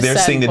probably because just they're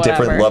said seeing a different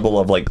whatever. level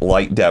of like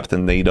light depth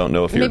and they don't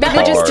know if you're Maybe car.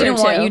 they just didn't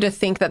True, want too. you to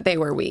think that they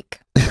were weak.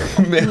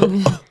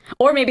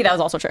 Or maybe that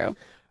was also true.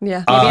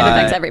 Yeah. Maybe it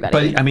affects everybody.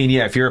 But I mean,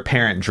 yeah, if you're a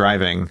parent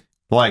driving,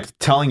 like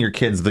telling your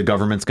kids the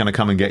government's going to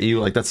come and get you,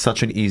 like that's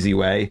such an easy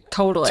way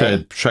Totally.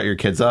 to shut your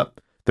kids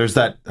up. There's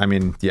that. I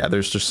mean, yeah,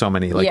 there's just so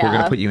many. Like we're Yeah.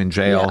 going to put you in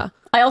jail. Yeah.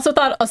 I also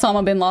thought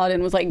Osama bin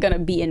Laden was like gonna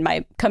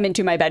come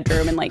into my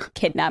bedroom and like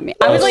kidnap me.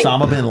 I was like,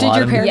 Osama bin Laden. Did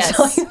your parents yes.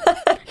 tell you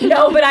that?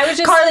 no, but I was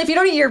just Carly, if you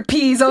don't eat your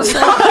peas,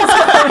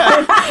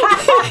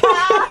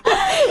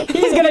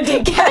 he's gonna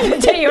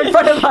decapitate you in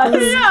front of us.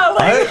 Yeah,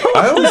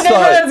 I always the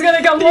thought neighborhood's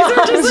gonna come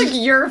watch. just like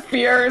your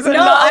fears. And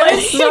No, I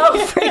was so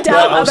freaked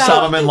out Yeah, about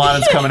Osama bin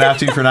Laden's coming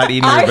after you for not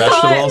eating your I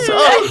thought- vegetables.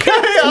 Okay,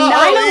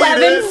 I'll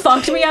eat 9/11 it.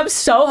 fucked me up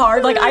so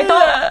hard. Like I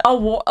thought a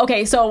war.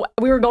 Okay, so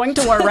we were going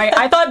to war, right?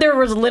 I thought there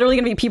was literally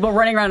gonna be people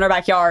running around our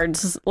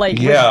backyards, like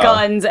Yeah. with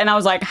guns, and I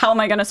was like, how am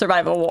I gonna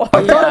survive a war?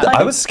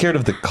 I was scared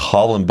of the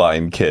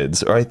Columbine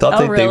kids, or I thought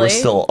that they were really?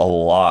 still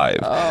alive.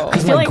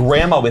 Because feel my like-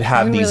 grandma would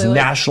have You these really would.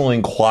 National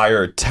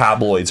Enquirer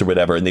tabloids or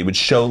whatever, and they would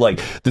show like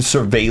the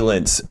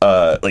surveillance,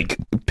 like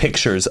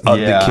pictures of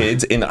Yeah. the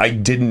kids, and I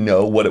didn't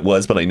know what it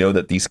was, but I know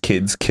that these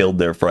kids killed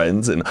their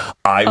friends, and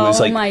I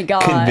was Oh my like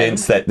God.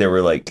 convinced that there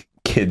were like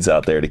kids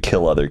out there to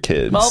kill other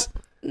kids. Well,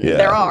 Yeah.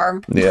 there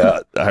are. Yeah,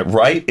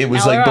 right? It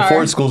was Now like there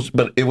before are. school,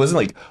 but it wasn't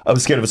like I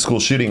was scared of a school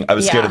shooting. I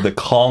was scared Yeah. of the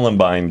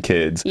Columbine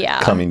kids Yeah.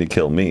 coming to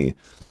kill me.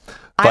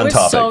 I was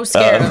topic. so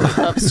scared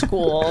of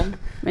school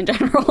in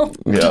general.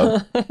 Yeah.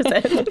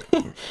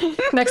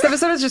 Next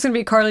episode is just going to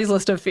be Carly's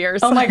list of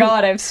fears. Oh my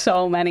God, I have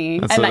so many.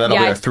 So that'll be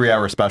a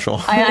 3-hour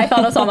special. I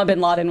thought Osama bin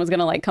Laden was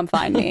gonna like come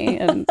find me.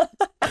 And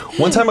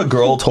One time a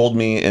girl told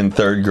me in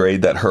 3rd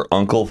grade that her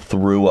uncle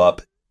threw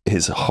up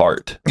his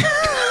heart.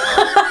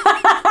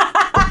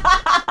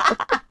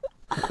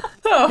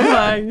 Oh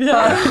my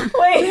God.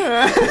 wait,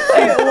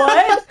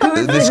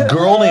 what? This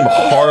girl named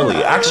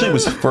Harley, actually it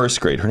was 1st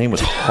grade. Her name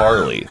was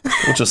Harley,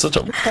 which was such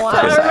a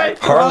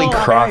Harley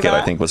Crockett,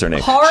 I think was her name.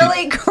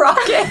 Harley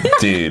Crockett.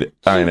 Dude,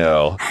 I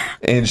know.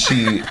 And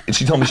she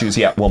told me, she was,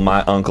 yeah, well,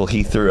 my uncle,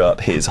 he threw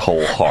up his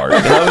whole heart.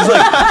 And I was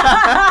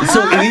like,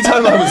 so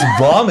anytime I was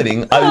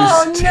vomiting, I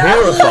was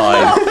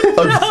terrified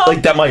of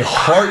like that my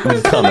heart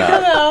would come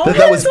out.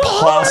 That was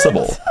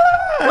possible.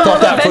 Thought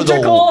that for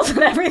Ventricles and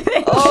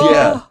everything.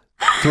 Yeah.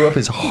 Threw up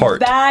his heart.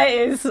 That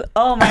is,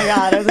 oh my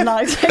God, I was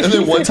not expecting. And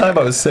then one time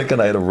I was sick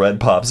and I had a red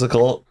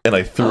popsicle and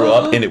I threw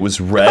up and it was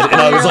red and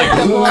I was like,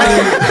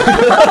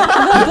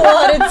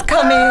 Blood, it's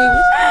coming.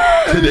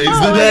 today's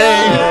the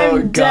day.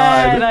 I'm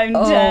dead. I'm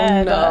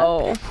dead.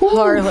 No.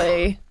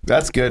 Harley.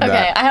 That's good. Okay,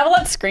 Matt. I have a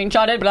lot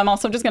screenshotted, but I'm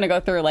also just gonna go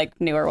through like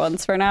newer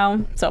ones for now,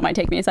 so it might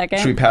take me a second.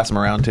 Should we pass them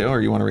around too, or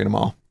you want to read them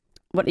all?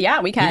 What,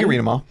 yeah, we You can. can read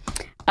them all.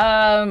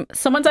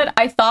 Someone said,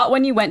 I thought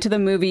when you went to the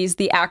movies,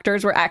 the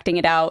actors were acting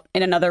it out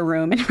in another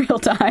room in real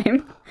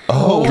time.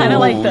 Oh, Kind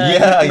of like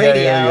the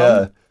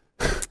radio.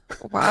 Yeah.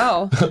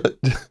 Wow.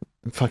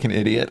 Fucking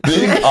idiot.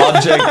 Big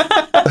object.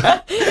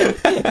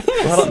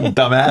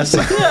 Dumbass.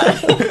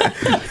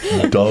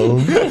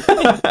 Dumb.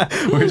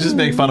 We just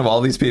make fun of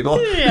all these people.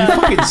 You're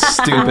fucking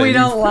stupid. We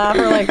don't laugh.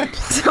 We're like,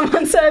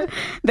 Someone said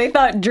they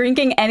thought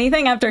drinking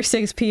anything after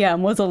 6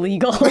 p.m. was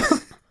illegal.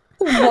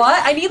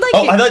 what? I need like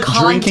Oh, I thought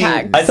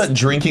context.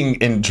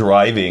 drinking and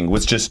driving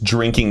was just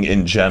drinking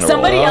in general.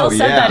 Somebody else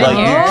said yeah. that like in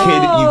you here.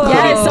 couldn't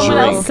Yes, someone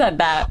drink. else said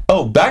that.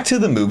 Oh, back to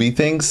the movie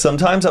thing.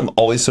 Sometimes I'm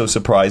always so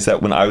surprised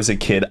that when I was a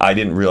kid, I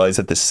didn't realize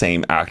that the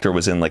same actor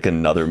was in like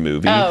another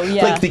movie. Oh,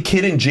 yeah. Like the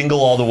kid in Jingle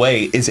All the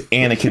Way is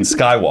Anakin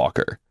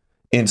Skywalker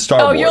in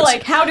Star Wars. You're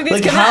like, how did these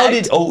like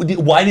connect?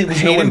 why did no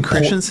Hayden one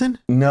Christensen?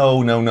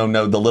 No,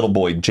 the little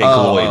boy, Jake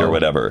Lloyd or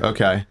whatever.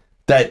 Okay.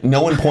 That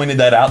no one pointed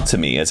that out to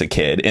me as a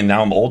kid, and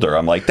now I'm older.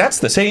 I'm like, that's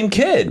the same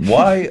kid.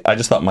 Why? I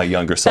just thought my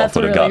younger self That's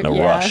would have really- gotten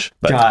a yeah. rush.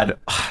 But God,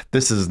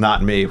 this is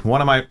not me.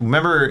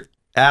 Remember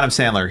Adam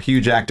Sandler,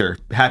 huge actor,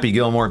 Happy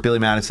Gilmore, Billy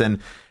Madison,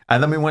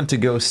 and then we went to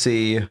go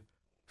see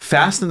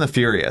Fast and the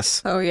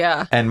Furious. Oh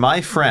yeah. And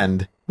my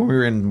friend, when we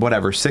were in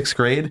 6th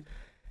grade,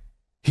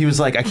 he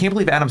was like, I can't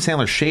believe Adam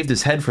Sandler shaved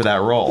his head for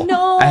that role.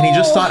 No. And he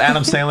just thought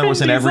Adam Sandler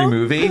was in every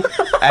movie.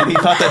 And he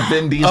thought that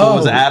Vin Diesel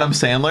was Adam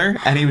Sandler.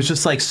 And he was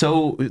just like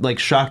so like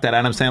shocked that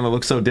Adam Sandler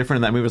looked so different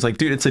in that movie. He was like,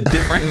 dude, it's a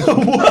different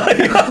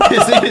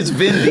his name is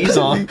Vin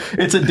Diesel.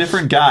 It's a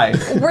different guy.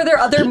 Were there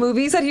other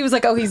movies that he was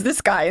like, oh, he's this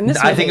guy in this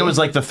movie? I think it was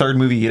like the 3rd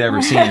movie he'd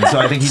ever seen. So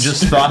I think he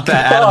just thought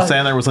that Adam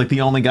Sandler was like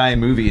the only guy in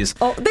movies.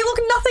 Oh, they look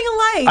nothing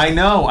alike. I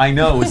know.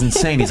 It was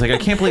insane. He's like, I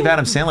can't believe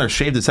Adam Sandler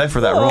shaved his head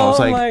for that role. I was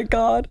like,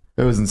 God.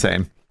 it was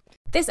insane.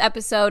 This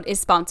episode is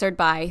sponsored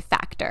by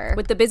Factor.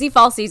 With the busy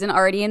fall season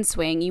already in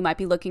swing, you might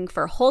be looking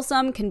for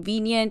wholesome,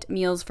 convenient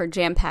meals for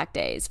jam-packed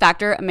days.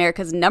 Factor,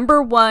 America's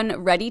 #1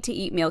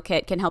 ready-to-eat meal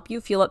kit, can help you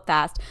fuel up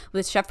fast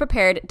with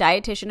chef-prepared,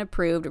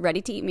 dietitian-approved,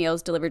 ready-to-eat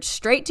meals delivered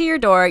straight to your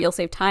door. You'll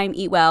save time,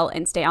 eat well,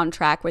 and stay on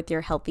track with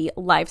your healthy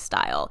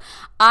lifestyle.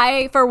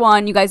 I, for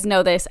one, you guys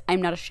know this,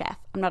 I'm not a chef.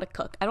 I'm not a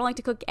cook. I don't like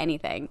to cook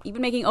anything.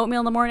 Even making oatmeal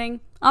in the morning,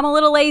 I'm a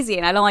little lazy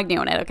and I don't like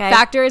doing it, okay?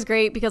 Factor is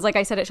great because, like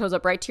I said, it shows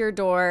up right to your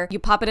door. You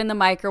pop it in the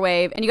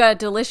microwave and you got a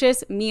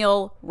delicious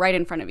meal right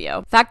in front of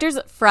you. Factor's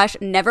fresh,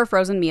 never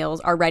frozen meals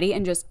are ready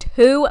in just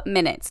 2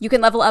 minutes. You can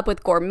level up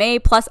with gourmet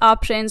plus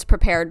options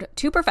prepared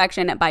to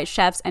perfection by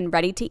chefs and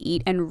ready to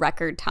eat in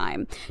record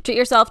time. Treat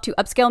yourself to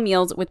upscale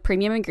meals with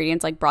premium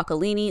ingredients like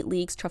broccolini,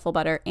 leeks, truffle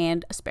butter,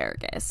 and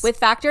asparagus. With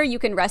Factor, you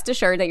can rest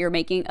assured that you're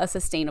making a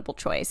sustainable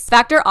choice.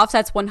 Factor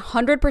offsets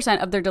 100%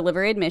 of their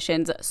delivery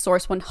emissions,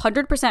 source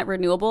 100%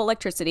 renewable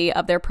electricity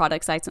of their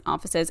product sites and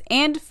offices,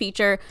 and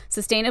feature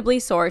sustainably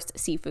sourced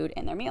seafood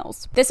in their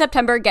meals. This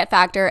September, get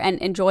Factor and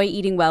enjoy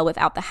eating well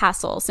without the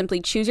hassle.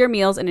 Simply choose your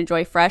meals and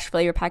enjoy fresh,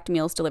 flavor-packed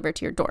meals delivered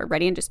to your door.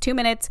 Ready in just 2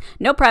 minutes.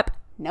 No prep,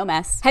 no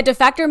mess. Head to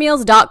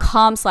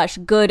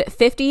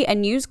factormeals.com/good50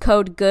 and use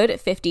code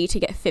good50 to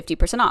get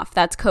 50% off.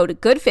 That's code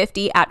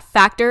good50 at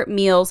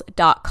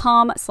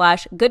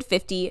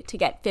factormeals.com/good50 to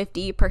get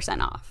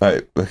 50% off. all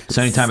right.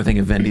 So anytime I think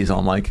of Vin Diesel,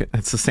 I'm like,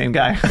 it's the same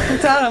guy.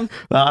 It's Adam.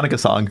 The Hanukkah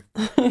song.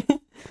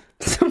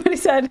 Somebody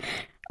said,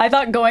 I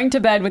thought going to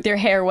bed with your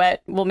hair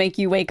wet will make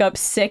you wake up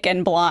sick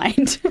and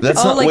blind.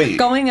 That's Oh, not like wait.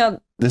 going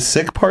up The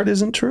sick part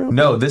isn't true?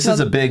 No, this is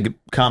a big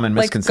common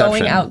Like misconception.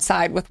 going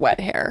outside with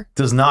wet hair.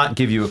 Does not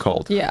give you a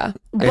cold. Yeah.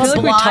 I It's feel like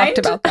we blind? talked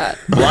about that.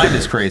 Blind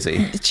is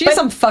crazy. She has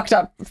some fucked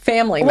up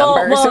family Well,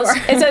 members. who are-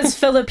 it says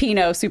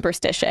Filipino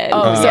superstition.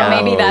 Oh, so yeah.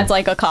 maybe that's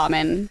like a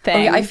common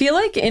thing. I feel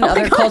like in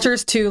other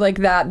cultures too, like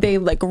that, they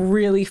like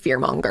really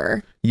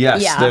fearmonger.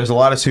 Yes, Yeah. there's a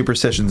lot of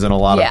superstitions in a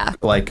lot Yeah. of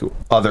like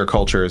other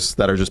cultures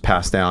that are just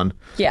passed down.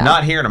 Yeah.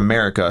 Not here in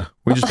America.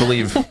 We just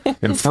believe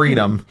in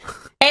freedom.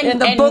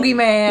 And the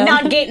boogeyman.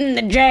 Not getting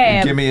the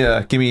jab. Give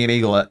me an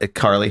eagle,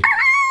 Carly.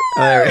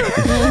 There.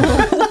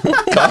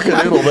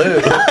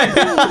 Cock-a-doodle-doo.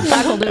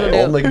 Cockle-doodle-doo.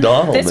 Old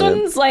McDonald. This did.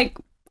 one's like,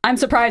 I'm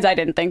surprised I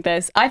didn't think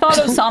this. I thought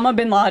Osama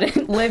bin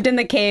Laden lived in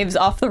the caves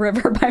off the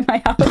river by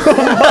my house.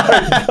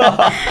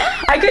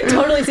 I could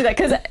totally see that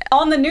because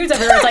on the news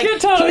everywhere it's like, I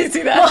could totally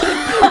see that.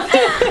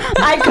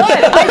 I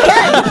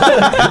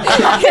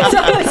can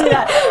totally see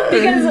that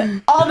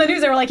because on the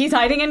news they were like, he's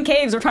hiding in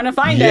caves. We're trying to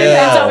find him.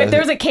 Yeah. And so if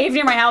there's a cave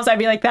near my house, I'd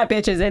be like, that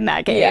bitch is in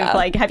that cave. Yeah.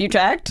 Like, have you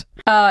checked?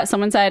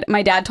 Someone said,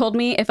 my dad told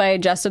me if I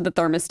adjusted the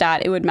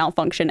thermostat, it would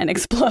malfunction and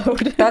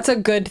explode. That's a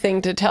good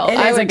thing to tell. It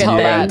I is a would good tell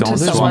thing. that Don't to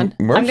this someone.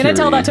 one- I'm going to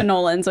tell that to Mercury.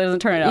 Nolan so he doesn't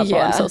turn it up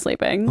while I'm Yeah. still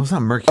sleeping. Well, it's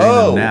not mercury in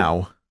Oh. them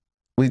now.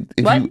 Wait,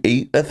 if What? you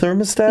ate a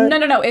thermostat?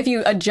 No. If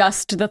you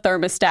adjust the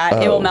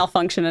thermostat, it will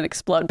malfunction and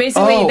explode.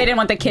 Basically, Oh. they didn't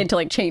want the kid to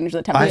like change the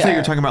I temperature. thought you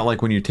were talking about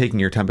like when you're taking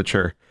your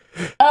temperature.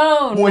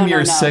 Oh, no, When no, you're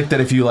no. sick,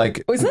 that if you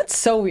like. Wasn't that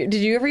so weird?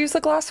 Did you ever use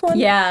the glass one?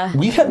 Yeah.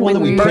 We had one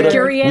that we put up.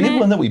 mercury We in had it?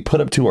 one that we put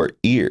up to our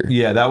ear.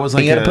 Yeah, that was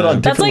like And you had to put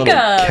on That's different like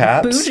little a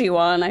caps. bougie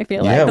one, I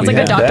feel like. Yeah, That's we like a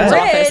had doctor's that.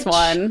 office Rich.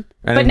 one. And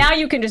but in- now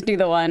you can just do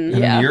the one.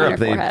 in on Europe,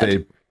 your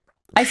forehead.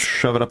 they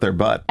shove it up their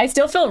butt. I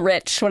still feel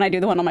rich when I do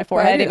the one on my I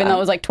forehead, do even that. though it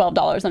was like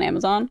 $12 on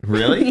Amazon.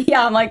 Really?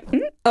 Yeah, I'm like,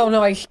 Oh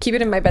no, I keep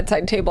it in my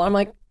bedside table. I'm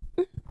like,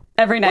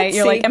 every night Let's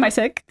you're see. like, am I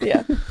sick?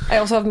 yeah. I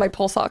also have my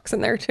pull socks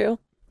in there too.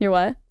 You're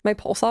what? My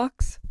pull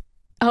socks.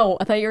 Oh,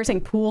 I thought you were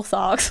saying pool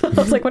socks. I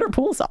was like, what are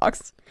pool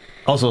socks?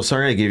 Also,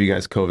 sorry I gave you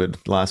guys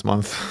COVID last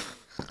month.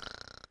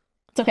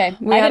 It's okay.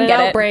 We I had didn't an get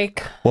it.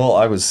 outbreak. Well,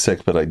 I was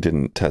sick, but I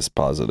didn't test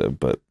positive.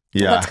 But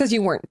Yeah. That's because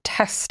you weren't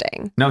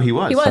testing. No, he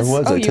was. He was. I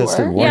was. Oh, I you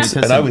tested were? once,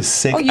 Yeah. and I was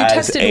sick Oh, you as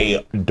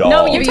tested- a dog.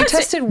 No, you You tested-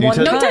 tested you one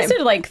te- No, time.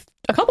 tested like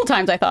a couple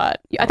times. I thought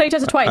you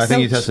tested twice. I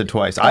think you No. tested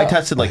twice. I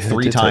tested like I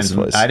 3 did times. test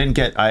twice. I didn't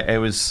get. I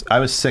was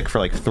sick for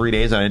like 3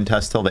 days. I didn't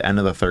test till the end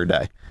of the 3rd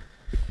day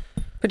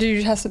But did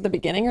you test at the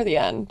beginning or the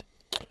end?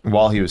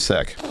 while he was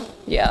sick.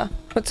 Yeah.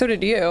 But so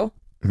did you.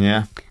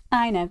 Yeah,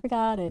 I never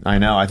got it. I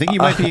know. I think you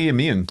might be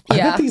immune. I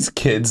Yeah. bet these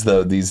kids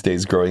though these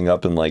days growing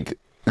up in like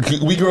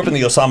we grew up in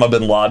the Osama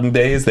bin Laden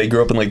days. They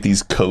grew up in like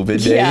these COVID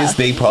days. Yeah.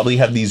 They probably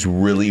have these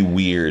really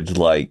weird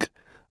like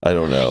I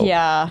don't know.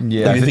 Yeah.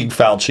 Yeah, Like, I you think-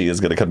 think Fauci is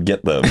gonna come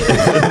get them? In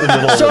the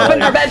middle of Show the up in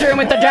night? their bedroom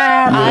with the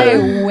jab.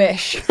 I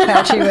wish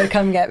Fauci would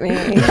come get me.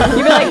 You'd be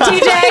like,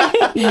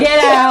 TJ, get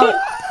out.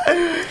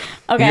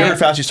 Okay. You heard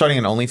Fauci starting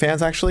an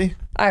OnlyFans actually?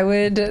 I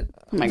would.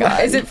 Oh my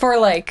God. Is it for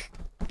like?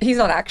 He's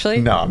not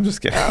actually. No, I'm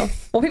just kidding.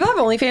 Well, people have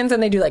OnlyFans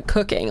and they do like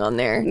cooking on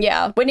there.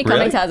 Yeah. Whitney Really?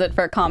 Cummings has it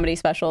for comedy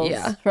specials.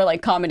 Yeah. For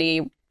like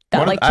comedy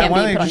that like Why can't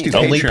don't be they put on just do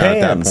YouTube. Only Patreon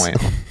at that pans.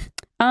 point?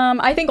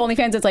 I think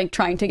OnlyFans is like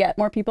trying to get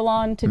more people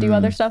on to do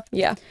other stuff.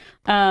 Yeah.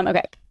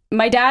 Okay.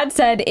 My dad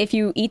said if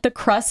you eat the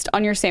crust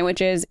on your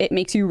sandwiches, it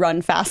makes you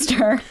run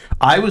faster.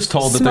 I was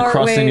told that the Smart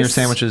crust in your ways.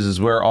 sandwiches is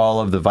where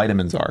all of the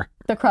vitamins are.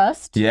 The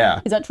crust?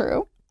 Yeah, Is that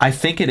true? I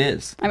think it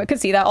is. I could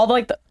see that. All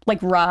the like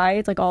rye,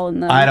 it's like all in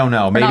the. I don't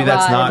know. or Maybe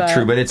that's rye, not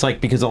true, but it's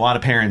like because a lot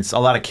of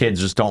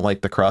kids just don't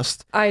like the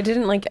crust. I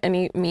didn't like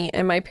any meat,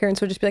 and my parents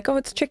would just be like, "Oh,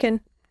 it's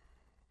chicken,"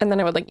 and then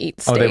I would like eat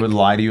steak. Oh, they would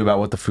lie to you about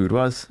what the food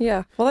was.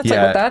 Yeah. Well, that's like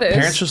what that is.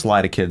 Parents just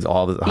lie to kids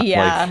all the time.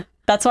 Yeah. Like,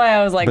 That's why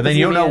I was like. but then this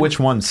you is don't know weird. which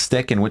ones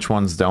stick and which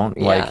ones don't.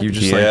 Like Yeah. you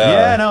just like, Yeah.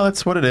 yeah, no,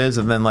 that's what it is.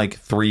 And then like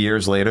 3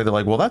 years later, they're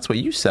like, well, that's what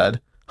you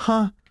said,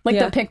 huh? Like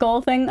Yeah. the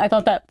pickle thing. I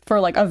thought that for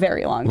like a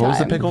very long time. What was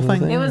the pickle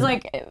thing? It was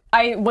like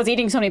I was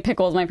eating so many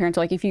pickles. My parents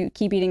were like, if you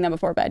keep eating them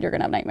before bed, you're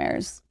gonna have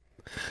nightmares.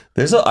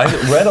 I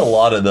read a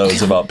lot of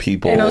those about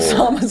people. And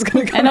Osama's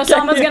gonna come. And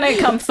Osama's gonna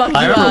come fuck you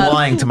I remember up.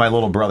 lying to my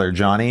little brother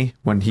Johnny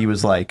when he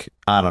was like,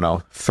 I don't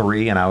know,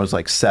 3 and I was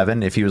like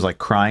 7. If he was like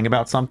crying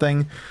about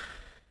something,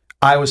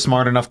 I was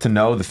smart enough to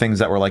know the things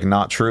that were like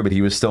not true, but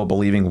he was still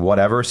believing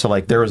whatever. So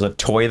like there was a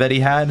toy that he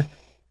had.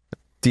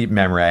 Deep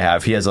memory I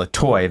have. He has a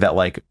toy that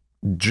like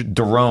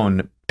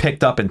Daron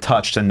picked up and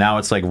touched, and now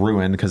it's like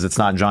ruined because it's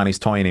not Johnny's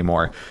toy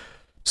anymore.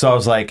 So I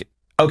was like,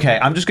 okay,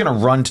 I'm just gonna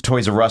run to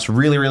Toys R Us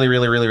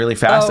really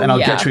fast, Oh, and I'll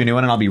yeah. get you a new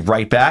one, and I'll be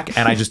right back.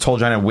 And I just told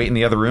Johnny to wait in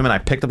the other room, and I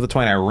picked up the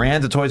toy, and I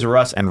ran to Toys R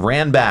Us and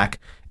ran back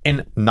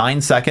in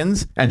 9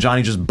 seconds, and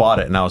Johnny just bought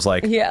it, and I was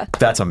like, Yeah.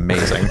 that's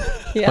amazing.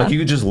 Yeah. Like you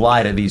could just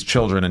lie to these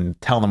children and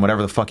tell them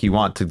whatever the fuck you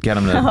want to get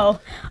them to. Oh,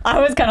 I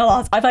was kind of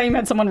lost. I thought you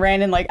meant someone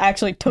ran and like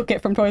actually took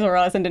it from Toys R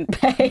Us and didn't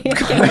pay.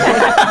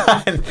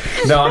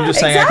 No, I'm just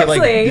saying I could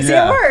like. Exactly. See,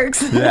 it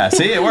works. Yeah,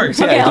 see, it works.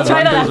 Yeah, Okay, I'll just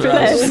try run that Toys after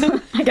R Us.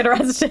 this. I get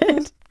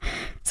arrested.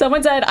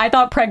 Someone said I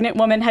thought pregnant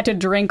women had to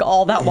drink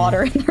all that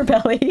water in their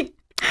belly.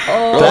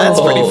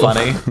 That's pretty Oh.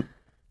 funny.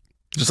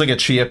 Just like a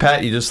chia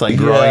pet, you just like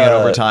growing it Yeah.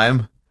 over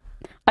time.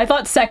 I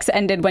thought sex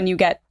ended when you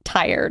get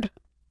tired.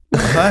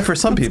 For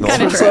some people.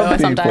 Kind of For true some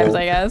sometimes, people.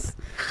 I guess.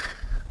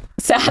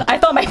 Sad. I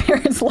thought my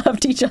parents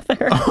loved each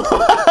other.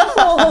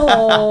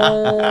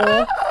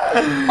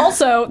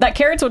 Also, that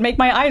carrots would make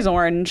my eyes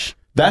orange.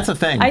 That's a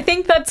thing. I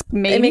think that's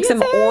maybe It makes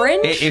them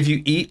orange. If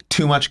you eat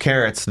too much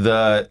carrots,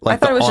 the I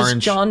thought the it was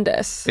orange, just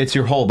jaundice. it's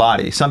your whole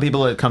body. Some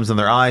people it comes in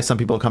their eyes, some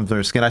people it comes in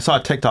their skin. I saw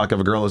a TikTok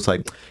of a girl who's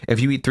like, if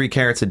you eat 3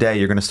 carrots a day,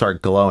 you're gonna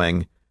start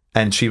glowing.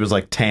 And she was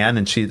like tan,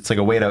 and it's like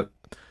a way to.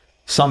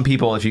 Some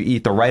people, if you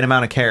eat the right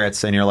amount of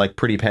carrots and you're like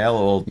pretty pale,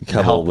 it will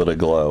Have help. a little bit of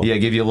glow. Yeah,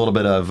 give you a little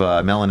bit of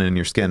melanin in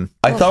your skin.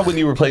 I thought when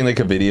you were playing like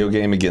a video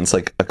game against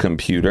like a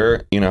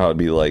computer, you know how it'd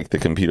be like the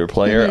computer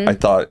player. I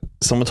thought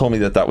someone told me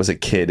that was a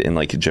kid in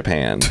like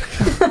Japan.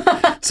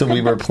 So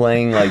we were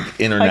playing like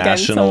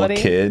international somebody.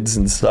 kids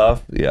and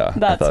stuff. Yeah,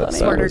 That's I thought funny.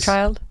 that Murder was-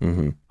 child.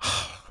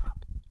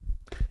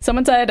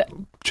 Someone said,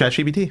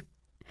 ChatGPT.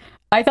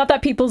 I thought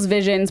that people's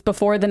visions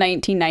before the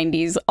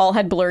 1990s all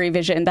had blurry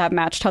vision that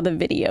matched how the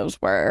videos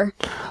were.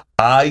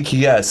 I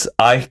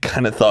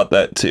kind of thought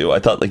that too. I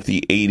thought like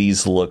the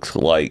 80s looked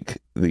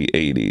like the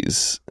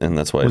 80s, and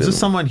that's why. Was this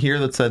someone here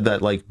that said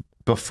that like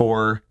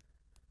before,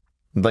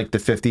 like the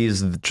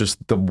 50s,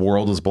 just the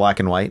world was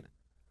black and white?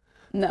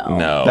 No.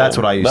 No, That's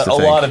what I used but to a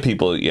think. lot of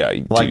people, yeah,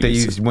 Like do that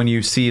use- you when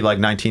you see like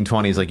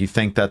 1920s, like you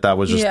think that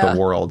was just Yeah. the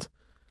world.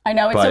 I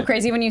know, it's so But-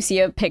 crazy when you see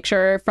a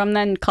picture from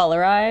then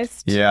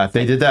colorized. Yeah,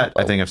 they did that.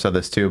 I think I've said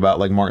this too about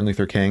like Martin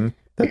Luther King,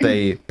 that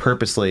they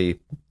purposely,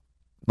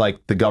 like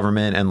the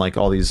government and like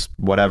all these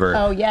whatever,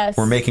 Oh, yes.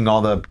 were making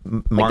all the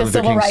Martin Luther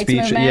civil King rights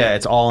speech. movement? Yeah,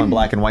 it's all in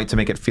black and white to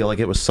make it feel like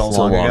it was so,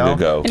 so long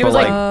ago. And it For, was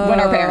like, like, when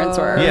our parents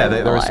were yeah,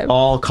 there was alive.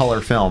 all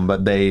color film,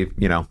 but they,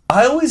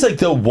 I always like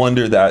though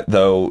wonder that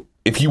though,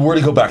 if you were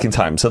to go back in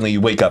time, suddenly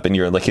you wake up and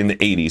you're like in the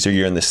 80s or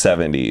you're in the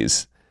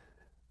 70s,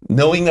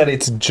 knowing that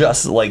it's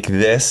just like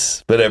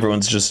this, but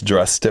everyone's just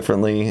dressed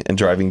differently and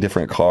driving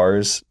different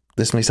cars.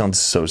 This may sound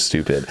so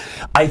stupid.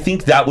 I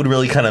think that would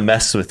really kind of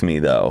mess with me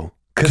though.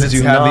 because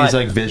you have these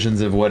like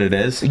visions of what it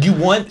is. You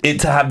want it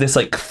to have this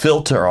like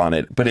filter on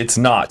it, but it's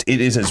not.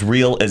 It is as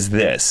real as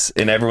this,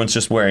 and everyone's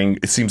just wearing.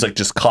 It seems like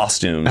just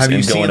costumes. Have you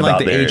and seen going like about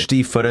the their-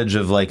 HD footage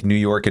of like New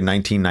York in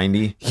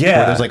 1990? Yeah.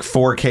 Where there's like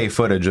 4K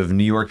footage of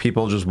New York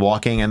people just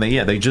walking, and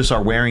they just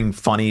are wearing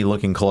funny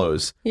looking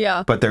clothes.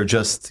 Yeah. But they're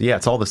just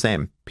it's all the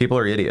same. People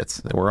are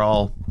idiots. We're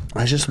all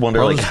I just wonder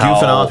We're like just how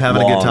goofing off,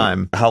 having a good long-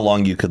 time. How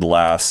long you could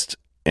last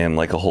in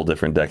like a whole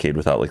different decade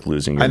without like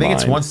losing your I think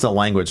it's mind. once the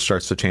language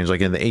starts to change,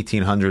 like in the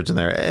 1800s, and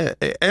they're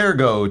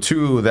ergo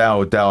tu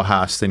thou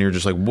hast, and you're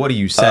just like, what are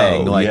you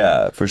saying? Oh, like,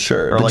 yeah, for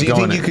sure. or But like do you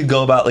think going- you could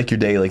go about like your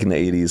day like in the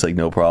 80s like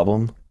no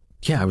problem?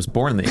 yeah, I was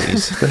born in the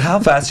 80s. But how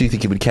fast do you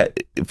think it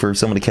would for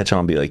someone to catch on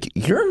and be like,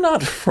 you're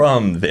not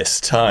from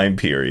this time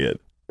period?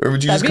 Or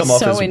would you That'd just be come off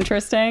so as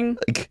interesting.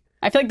 like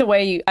I feel like the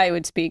way I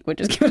would speak would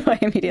just give it away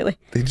immediately.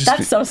 They'd just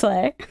That's be- so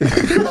slay.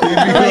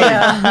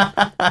 Yeah.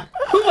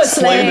 Who was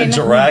Slay slain? the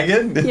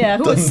dragon? Yeah,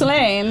 who was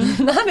slain?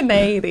 Not in the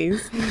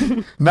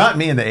 80s. Not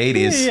me in the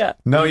 80s. Yeah.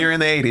 No, you're in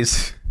the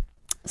 80s.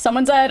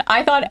 Someone said,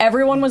 I thought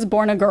everyone was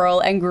born a girl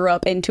and grew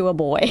up into a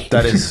boy.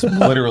 That is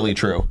literally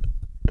true.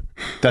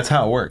 That's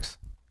how it works.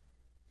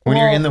 When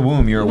you're Well- in the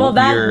womb, you're Well,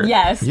 you're,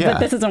 yes, yeah. but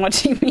this isn't what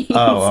she means.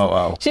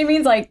 Oh. She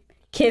means like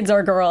kids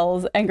are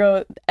girls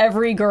and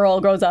every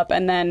girl grows up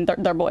and then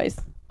they're boys.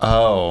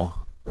 Oh,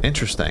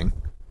 interesting.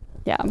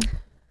 Yeah.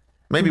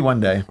 Maybe one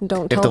day,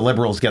 Don't if the tell-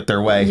 liberals get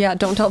their way. Yeah,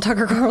 don't tell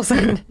Tucker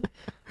Carlson.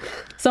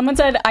 Someone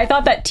said, I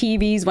thought that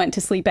TVs went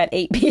to sleep at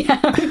 8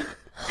 p.m.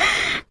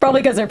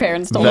 Probably because their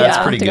parents told That's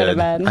them pretty to go to good.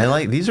 bed. I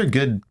like these are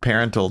good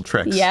parental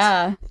tricks.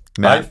 Yeah.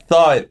 I Matt,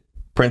 thought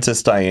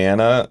Princess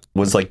Diana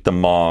was like the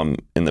mom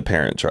in the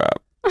Parent Trap.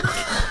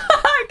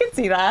 I could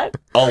see that.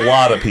 A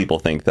lot of people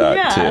think that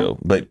Yeah. too.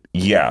 But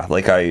yeah,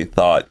 like I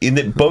thought, and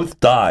that both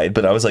died,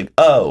 but I was like,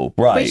 oh,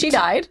 right. Wait, she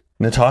died?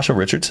 Natasha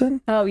Richardson?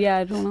 Oh, yeah,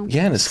 I don't know.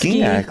 Yeah, in a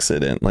skiing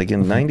accident, like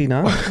in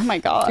 99. Oh my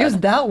God. It was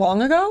that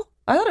long ago?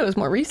 I thought it was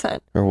more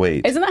recent. Or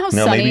wait. Isn't that how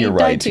No, Sonny maybe you're died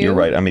right. too? You're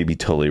right. I may be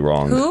totally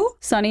wrong. Who?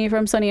 Sonny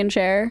from Sonny and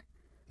Cher.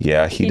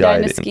 Yeah, he died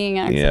died. in a skiing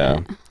Yeah.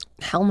 accident.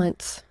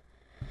 Helmets.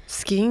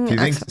 Skiing. do you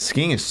think accident.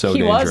 skiing is so He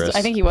dangerous? was.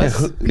 I think he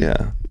was.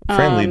 Yeah.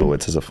 Fran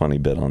Lebowitz has a funny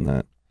bit on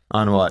that.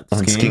 On what?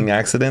 On skiing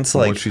accidents.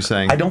 What's Like, she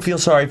saying? I don't feel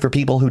sorry for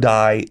people who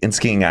die in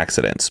skiing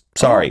accidents.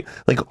 Sorry.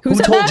 Like, who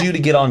said told that? you to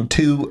get on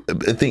two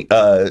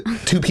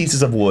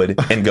pieces of wood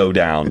and go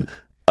down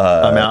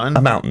A mountain?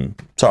 A mountain.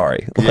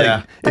 Sorry. Like,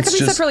 Yeah. That it's could be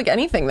said just, for like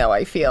anything, though,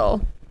 I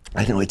feel.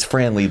 I know it's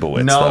Fran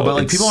Lebowitz. No, though. but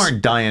like It's- people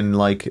aren't dying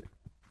like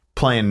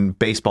playing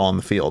baseball in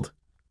the field.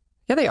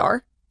 Yeah, they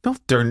are.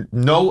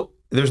 No,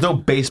 there's no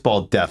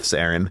baseball deaths,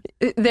 Aaron.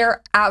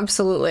 There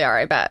absolutely are,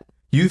 I bet.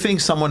 You think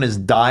someone has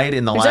died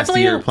in the There's last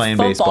definitely year a playing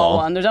football baseball?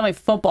 one. There's definitely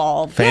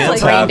football.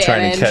 Fans brain have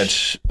trying to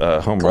damage.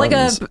 catch home Like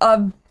runs.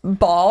 a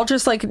ball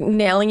just like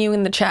nailing you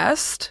in the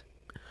chest.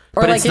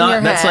 Or But like it's in not-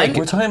 your that's head. like-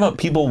 We're talking about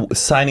people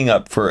signing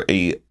up for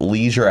a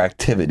leisure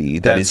activity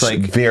that That's is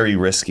like- very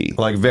risky.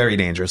 Like very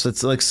dangerous.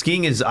 It's like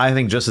skiing is, I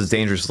think, just as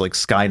dangerous as like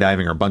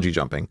skydiving or bungee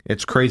jumping.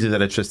 It's crazy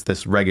that it's just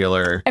this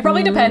regular. It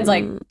probably depends,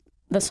 like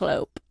the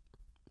slope.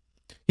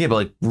 Yeah, but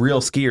like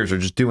real skiers are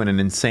just doing an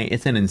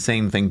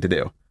insane thing to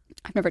do.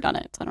 I've never done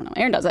it, so I don't know.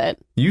 Aaron does it.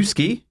 You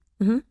ski?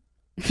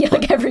 Yeah,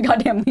 like every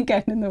goddamn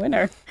weekend in the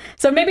winter.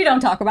 So maybe don't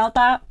talk about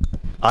that.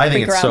 I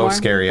think it's Freak so around more.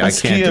 scary. I I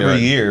ski can't do every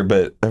it. year,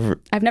 but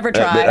I've never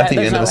tried. at the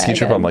There's end no of the way ski I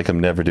trip, could. I'm like, I'm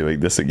never doing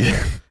this again.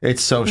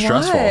 It's so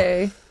stressful.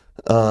 Why?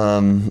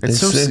 It's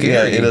so Yeah,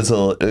 scary. it is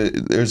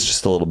there's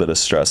just a little bit of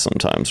stress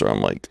sometimes where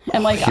I'm like,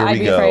 And like, here I'd we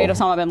be go. afraid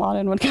Osama bin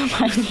Laden would come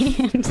find me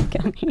and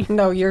kill me.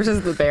 No, yours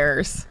is the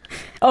bears.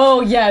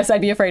 Oh yes,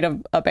 I'd be afraid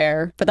of a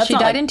bear. But that's She not,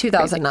 died like, in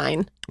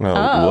 2009.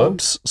 Oh.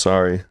 Whoops,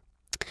 sorry.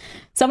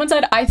 Someone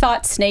said, I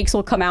thought snakes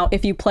will come out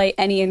if you play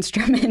any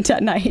instrument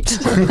at night.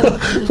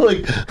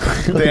 Like,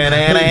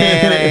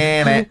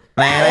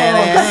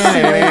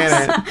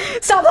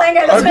 Stop playing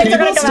it. The are snakes are people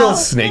gonna come still out.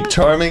 snake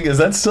charming? Is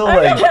that still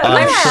like? I'm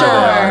sure they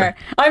are. sure.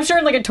 I'm sure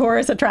in like a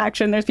tourist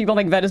attraction, there's people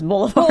like Venice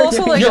Boulevard. Well,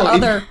 also like Yo, if-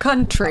 other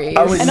countries.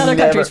 I would In other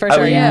countries, for I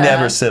sure, would yeah.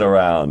 never sit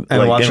around And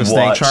like, watch a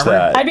snake charmer?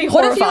 that. I'd be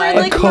What if you were horrified.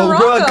 in, like, Cobra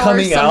Morocco or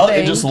coming out something.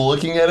 and just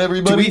looking at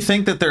everybody. Do we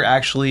think that they're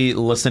actually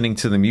listening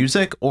to the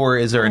music, or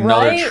is there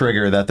another Right?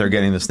 trigger that they're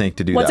getting the snake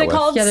to do What's that it with?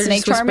 called? Yeah, they're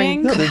Snake just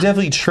whispering. charming? No, they're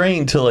definitely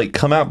trained to like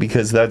come out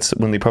because that's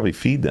when they probably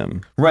feed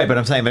them. Right, but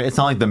I'm saying that it's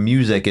not like the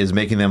music is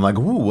making them like,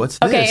 ooh, what's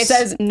this? Okay, it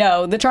says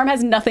no. The charm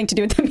has nothing to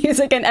do with the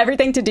music and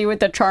everything to do with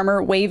the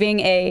charmer waving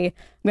I'm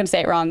going to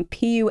say it wrong,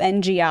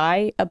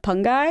 Pungi, a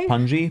pungi?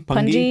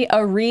 Pungi?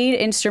 A reed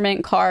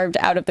instrument carved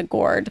out of a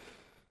gourd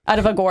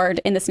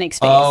in the snake's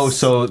face. Oh,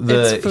 so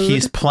It's food?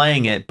 he's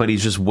playing it, but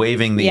he's just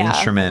waving the Yeah.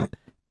 instrument,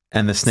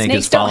 and the snake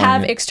Snakes is don't following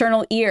have it.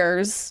 external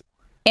ears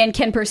and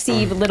can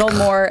perceive little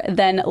more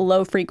than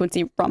low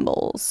frequency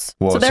rumbles.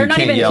 Whoa, so so they're you not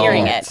can't even yell-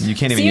 hearing it. you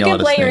can't even so you yell can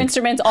at a play your snake.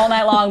 instruments all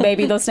night long,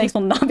 baby. Those snakes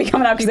will not be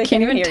coming out because they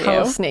can't even hear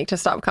tell a you. snake to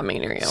stop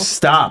coming near you.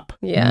 Stop.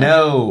 Yeah.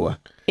 No.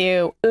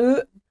 Ew.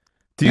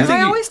 Do you I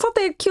think always thought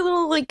they had cute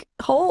little like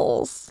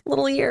holes,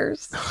 little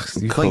ears.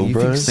 you think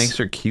Cobras? snakes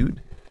are cute?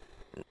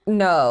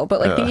 No, but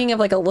like Ugh. thinking of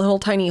like a little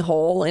tiny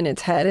hole in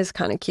its head is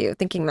kind of cute.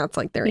 Thinking that's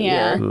like their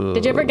Yeah. ear.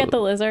 Did you ever get the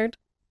lizard?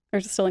 Or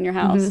is it still in your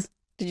house?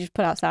 Did you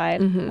put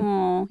outside? Mhm.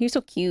 Oh, he's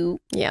so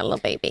cute. Yeah, little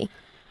baby.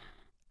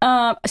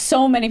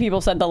 So many people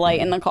said the light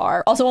in the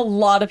car. Also, a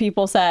lot of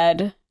people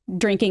said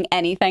drinking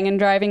anything and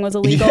driving was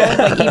illegal,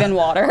 like even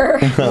water.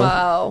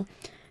 Wow.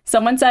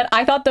 Someone said,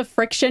 I thought the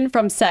friction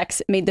from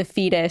sex made the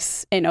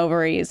fetus in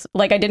ovaries.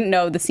 Like, I didn't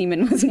know the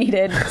semen was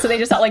needed. So they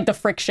just thought, like, the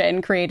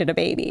friction created a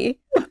baby.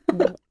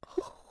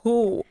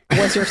 Who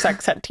was your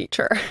sex ed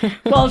teacher?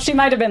 Well, she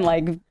might have been,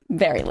 like,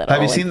 very little.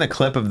 Have you like- seen the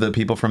clip of the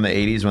people from the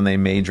 80s when they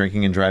made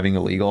drinking and driving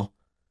illegal?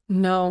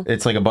 No.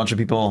 It's like a bunch of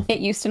people. It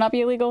used to not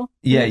be illegal?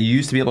 Yeah, you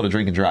used to be able to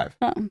drink and drive.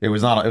 Oh. It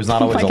was not always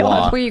my a God.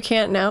 law. Where you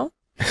can't now?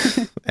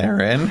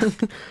 Aaron.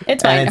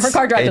 It's fine. And Her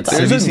car drives it's-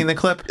 itself. Have you seen the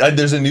clip?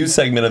 There's a new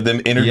segment of them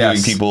interviewing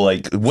Yes. people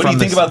like, what do From you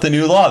think this- about the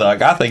new law? They're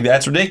like, I think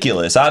that's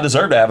ridiculous. I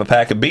deserve to have a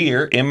pack of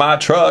beer in my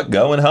truck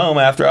going home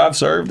after I've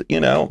served,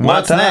 my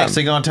What's time. next?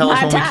 They're gonna tell us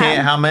My when we time.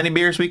 can't how many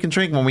beers we can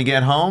drink when we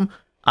get home.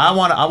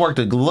 I worked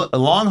a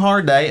long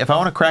hard day. If I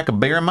want to crack a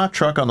beer in my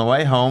truck on the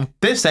way home,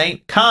 this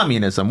ain't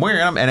communism.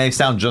 And they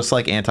sound just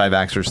like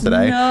anti-vaxxers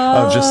today.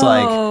 Of just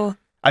like,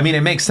 I mean,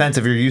 it makes sense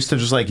if you're used to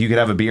just like you could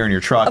have a beer in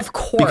your truck. Of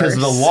course. Because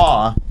the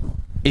law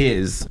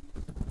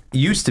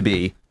used to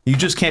be you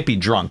just can't be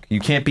drunk. You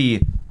can't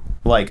be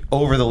like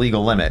over the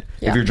legal limit.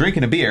 Yeah. If you're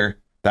drinking a beer,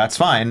 that's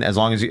fine as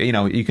long as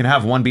you can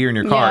have one beer in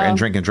your car Yeah. and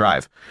drink and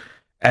drive.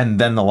 And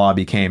then the law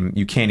became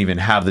you can't even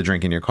have the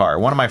drink in your car.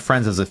 One of my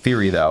friends has a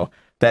theory though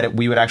that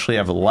we would actually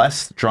have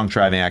less drunk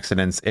driving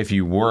accidents if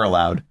you were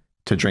allowed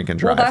to drink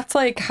and Well, drive. that's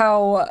like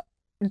how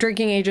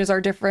drinking ages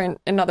are different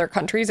in other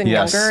countries and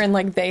Yes. younger, and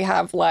like they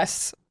have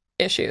less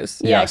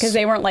issues. Yeah, Yes. because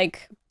they weren't,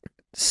 like,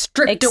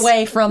 Stripped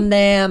away from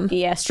them.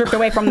 stripped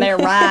away from their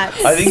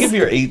rights. I think if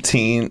you're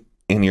 18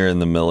 and you're in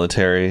the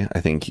military, I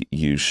think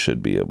you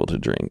should be able to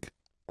drink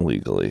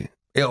legally.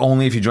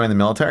 Only if you join the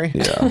military.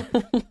 Yeah. I think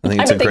I've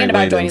it's a been thinking great way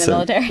about to joining the incent-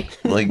 military.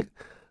 Like,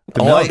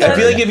 The I feel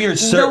military. like if you're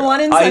The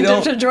one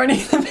incentive to joining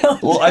the military.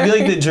 Well, I feel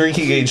like the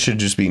drinking age should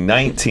just be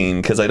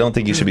 19 because I don't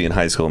think you should be in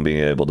high school and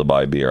being able to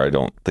buy beer. I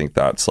don't think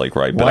that's like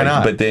right. But Why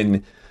not? But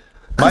then,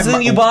 because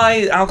then you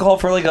buy alcohol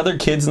for like other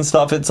kids and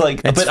stuff. It's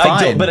like, It's but I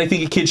fine. don't. But I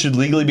think a kid should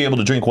legally be able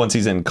to drink once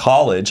he's in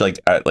college, like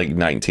at like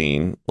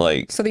 19.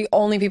 Like, So the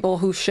only people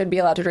who should be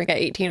allowed to drink at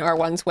 18 are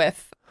ones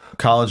with.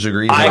 college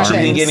degrees. I actually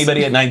think Weapons.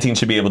 anybody at 19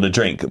 should be able to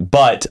drink.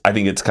 But I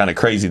think it's kind of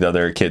crazy though.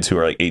 There are kids who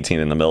are like 18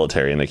 in the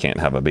military and they can't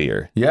have a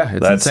beer. Yeah, it's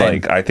That's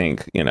insane. like, I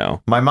think,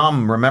 My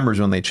mom remembers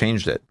when they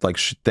changed it. Like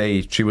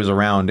she was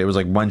around. It was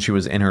like when she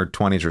was in her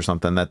 20s or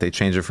something that they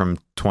changed it from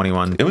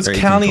 21. it was or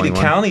 18, county 21.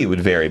 to county. It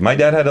would vary. My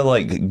dad had to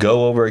like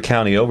go over a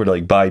county over to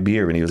like buy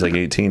beer when he was like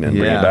 18 and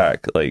bring Yeah. it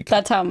back. Like,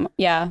 That's how,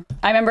 yeah.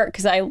 I remember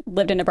because I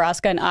lived in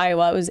Nebraska and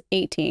Iowa. I was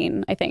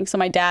 18, I think. So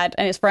my dad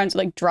and his friends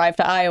would like drive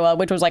to Iowa,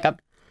 which was like a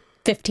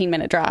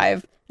 15-minute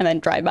drive, and then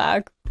drive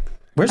back.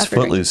 where's After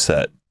Footloose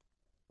set?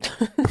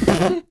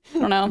 I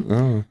don't know. Let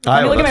me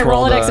Iowa, look at my that's where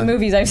all Rolodex the of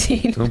movies I've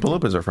seen. Oompa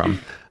Loompas are from.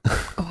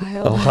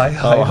 Ohio. Oh, hi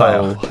Ohio.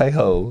 ho, hi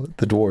ho,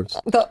 the dwarves.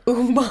 The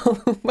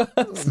Oompa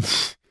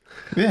Loompas.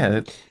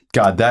 Yeah,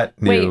 God,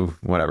 that new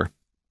whatever.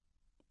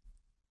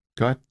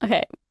 Go ahead.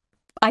 Okay.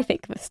 I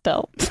think this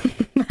still.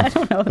 I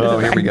don't know. Oh,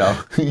 here we go.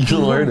 You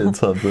learned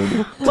something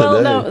today.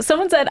 Well, no.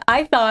 Someone said,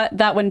 I thought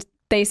that when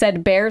they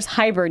said bears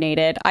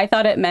hibernated, I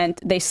thought it meant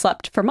they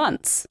slept for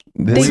months.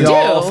 This We do.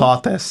 all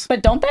thought this.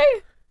 But don't they?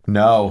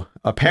 No,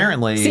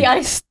 apparently. See,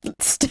 I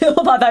still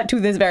thought that to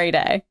this very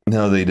day.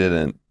 No, they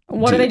didn't.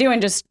 What are they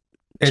doing? Just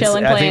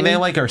chilling, I playing? think they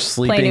like are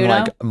sleeping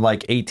Uno?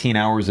 like 18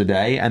 hours a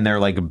day, and they're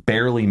like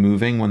barely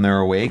moving when they're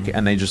awake,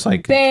 and they just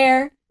like.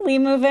 Barely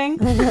moving.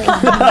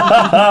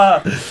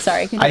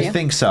 Sorry, continue. I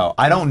think so.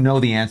 I don't know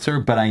the answer,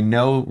 but I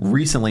know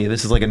recently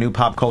this is like a new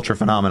pop culture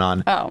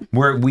phenomenon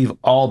where we've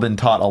all been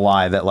taught a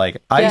lie that like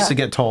I used to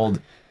get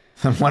told.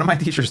 One of my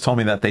teachers told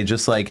me that they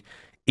just like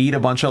eat a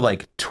bunch of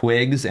like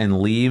twigs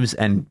and leaves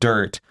and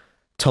dirt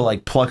to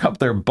like plug up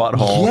their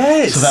butthole,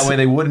 Yes! so that way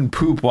they wouldn't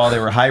poop while they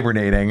were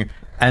hibernating.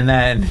 And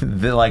then,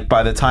 like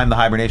by the time the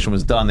hibernation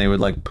was done, they would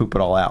like poop it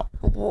all out.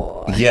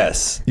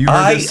 Yes. You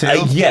heard this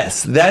too?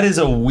 Yes, that is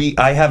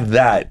I have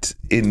that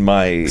in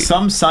my.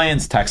 Some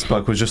science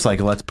textbook was just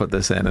like, let's put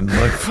this in, and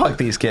like, fuck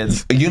these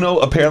kids. You know,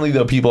 apparently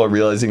though, people are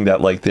realizing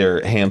that like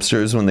their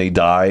hamsters when they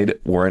died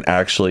weren't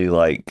actually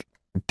like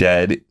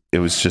dead. It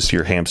was just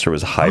your hamster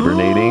was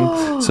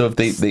hibernating. So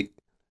if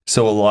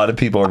so a lot of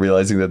people are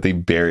realizing that they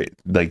buried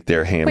like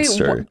their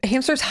hamster. Wait,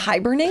 hamsters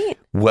hibernate?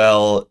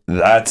 Well,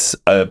 that's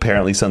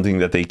apparently something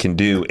that they can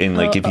do. And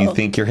like, if you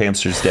think your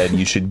hamster's dead,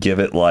 you should give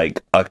it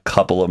like a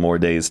couple of more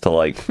days to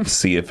like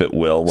see if it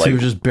will. So Like, you're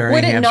just burying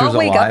Would it hamsters not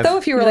wake alive. up though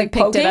if you were You, like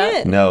like, picked it poking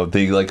up? it? no,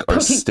 they like are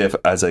stiff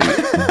as a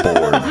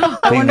board.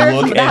 They wonder if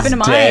look it as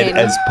happened to dead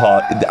mine. as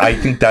I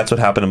think that's what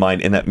happened to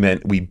mine, and that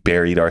meant we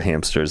buried our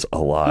hamsters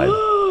alive.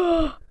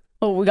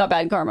 Oh, we got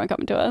bad karma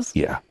coming to us.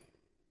 Yeah.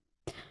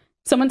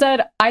 Someone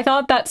said, I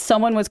thought that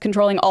someone was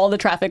controlling all the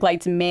traffic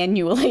lights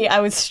manually. I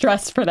was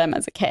stressed for them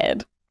as a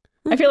kid.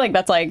 I feel like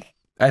that's like,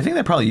 I think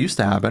that probably used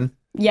to happen.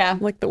 yeah.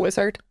 Like the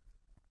wizard.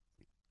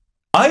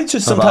 I just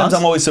Of sometimes us?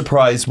 I'm always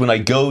surprised when I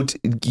go to,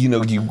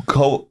 you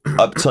go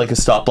up to like a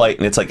stoplight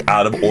and it's like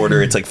out of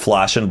order. It's like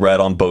flashing red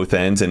on both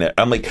ends. And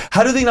I'm like,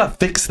 how do they not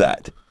fix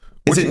that?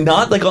 Is it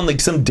not like on like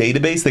some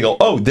database? They go,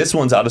 oh, this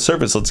one's out of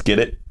service. Let's get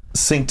it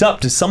synced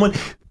up. Does someone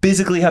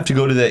physically have to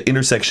go to the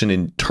intersection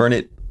and turn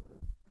it,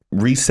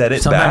 reset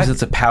it Sometimes back?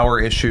 it's a power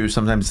issue.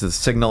 Sometimes it's a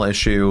signal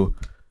issue.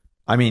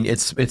 I mean,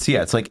 it's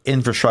like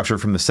infrastructure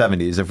from the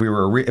 70s. If we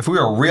were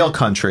a real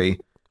country,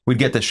 we'd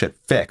get this shit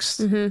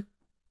fixed.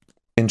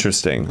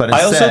 Interesting. But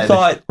I instead, also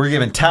thought, we're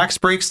giving tax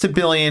breaks to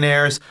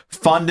billionaires,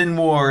 funding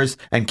wars,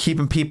 and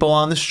keeping people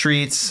on the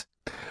streets.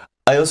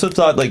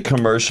 like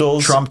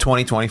commercials. Trump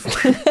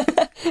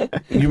 2024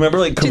 You remember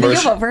like Do you think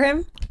you'll commercials? vote for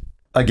him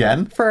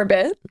again. for a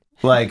bit?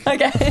 Like,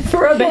 Okay,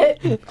 for a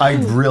bit. I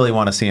really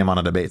want to see him on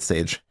a debate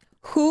stage.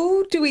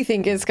 Who do we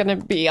think is going to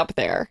be up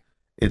there?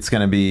 It's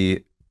going to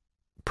be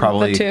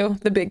probably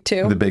The big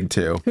two. the big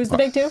two. Who's the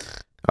big two?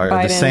 All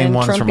right, the Biden same and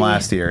ones from Trumpy.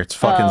 last year. It's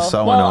fucking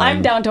so well, annoying.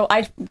 I'm down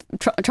to.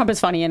 Trump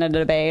is funny in a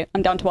debate.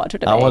 I'm down to watch a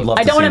debate. I would love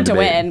I to don't see want him him to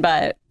debate. win,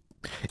 but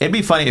It'd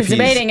be funny if his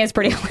debating is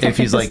pretty hilarious. if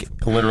he's like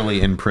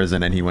literally in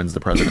prison and he wins the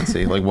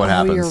presidency. Like what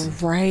Oh, you're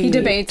happens? right. he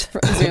debates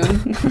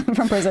Zoom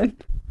from prison.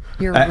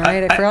 You're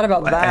right. I forgot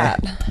about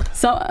that.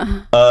 So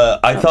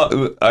I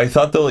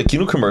thought though, like,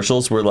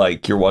 commercials where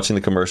like you're watching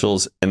the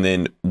commercials and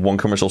then one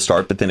commercial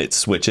start, but then it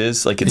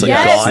switches, like it's like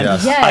Yes, gone.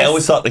 yes. yes. I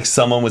always thought like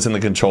someone was in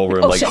the control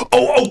room, like shit.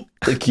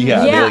 like they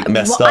like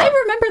messed well, I up.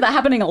 remember that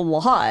happening a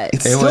lot.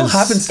 It still was-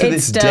 happens to It's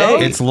this still-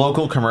 day, It's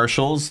local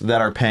commercials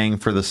that are paying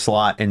for the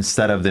slot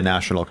instead of the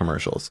national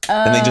commercials.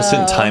 and they just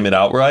didn't time it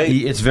out right.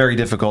 It's very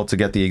difficult to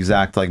get the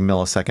exact like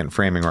millisecond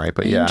framing right,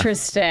 but yeah,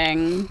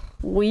 Interesting.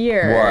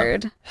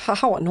 Weird.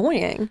 How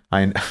annoying.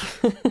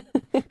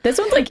 This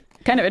one's like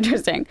kind of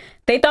interesting.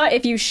 They thought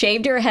if you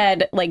shaved your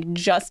head like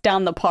just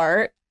down the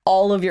part,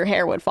 all of your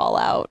hair would fall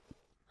out.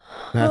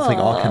 that's like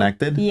all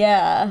connected.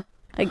 Yeah.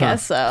 I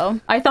guess so.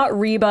 I thought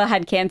Reba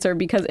had cancer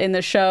because in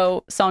the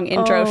show song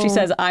intro, she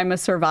says, I'm a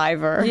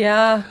survivor.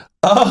 Yeah.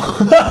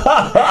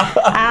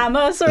 I'm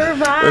a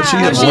survivor. Or she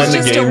had she's won the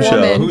just a game show.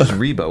 woman. Who's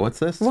Reba? What's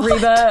this?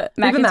 Reba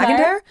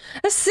McEntire.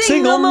 A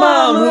Single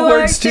mom who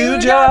works 2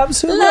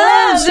 jobs, who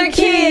loves her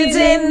kids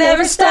and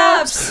never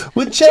stops.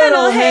 with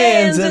gentle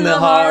hands and the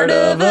heart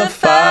of a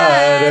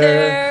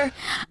fighter.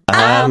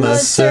 I'm a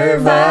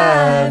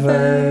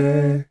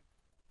survivor.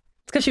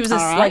 Because she was All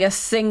right. like a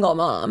single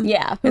mom.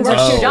 Yeah, who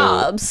works 2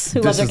 jobs, who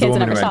This loves her is the kids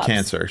and woman never who had stops.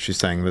 cancer. She's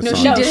saying this No, song.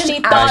 she No, didn't she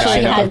thought actually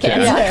she had have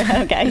cancer.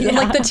 cancer. Okay, yeah.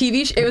 Like the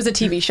TV, it was a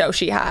TV show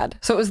she had.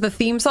 So it was the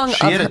theme song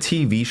She of had a her-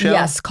 TV show.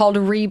 Yes, called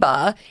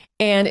Reba.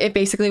 And it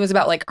basically was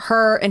about like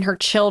her and her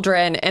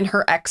children and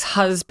her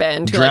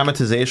ex-husband. Who, like,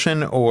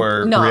 Dramatization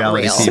or Not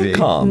reality real. TV?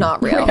 Sitcom.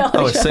 not real.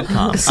 Oh, a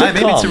sitcom. Maybe it's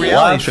a Sitcom, reality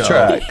laugh show.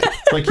 track.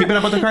 Like Keeping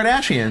Up with the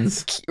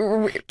Kardashians.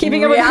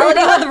 Keeping Up with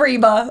reality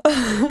Reba.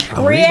 with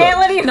Reba.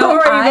 Reality No,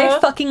 with I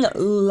Reba. fucking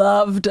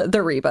loved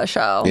the Reba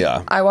show.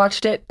 Yeah. I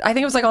watched it. I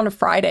think it was like on a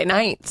Friday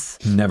nights.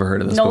 Never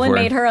heard of this Nolan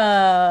before. made her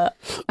I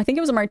think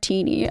it was a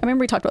martini. I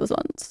remember we talked about this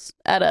once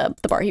at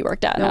the bar he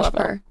worked at in I love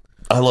Nashville. her.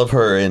 I love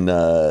her in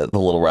the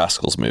Little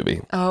Rascals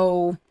movie.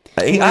 Oh,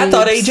 I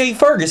thought AJ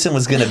Ferguson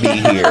was going to be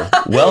here.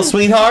 Well,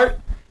 sweetheart,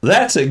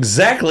 that's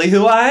exactly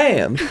who I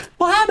am.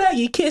 Well, how about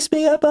you kiss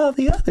me up on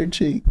the other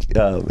cheek?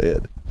 Oh,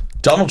 man.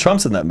 Donald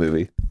Trump's in that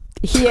movie.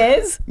 He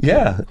is?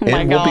 Yeah. Oh my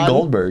and God. Whoopi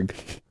Goldberg.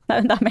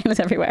 That man is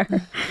everywhere.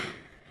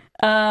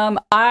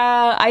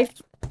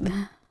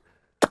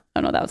 Oh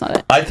no, that was not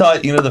it. I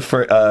thought, you know,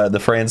 the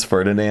Franz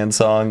Ferdinand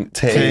song,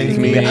 Take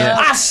Me Out.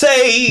 I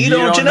say,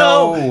 don't you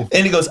know?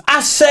 And he goes,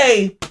 I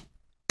say,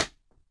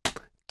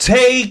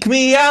 take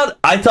me out.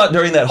 I thought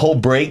during that whole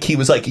break, he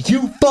was like,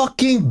 you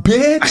fucking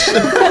bitch.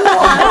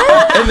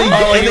 and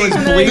it was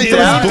bleeped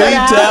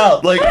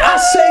out. Like, I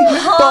say, you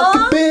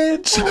fucking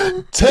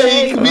bitch.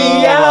 Take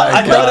me out.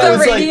 I thought like it the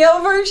was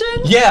radio version?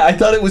 Yeah, I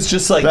thought it was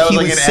just like That was he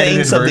like was an saying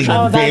edited something version.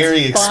 Oh, that's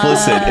very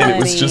explicit. And it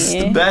was just,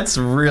 funny. That's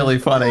really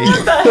funny.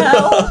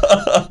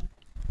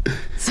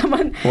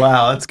 Someone.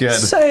 Wow, that's good.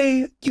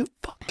 say, you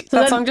fucking. So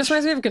That then, song just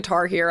reminds me of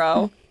Guitar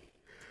Hero.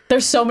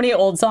 there's so many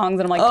old songs,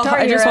 and I'm like, Oh, Guitar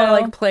I just Hero. want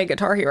to like play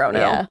Guitar Hero now.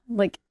 yeah,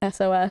 like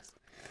SOS.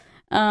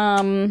 It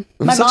My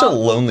was such a mom-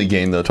 lonely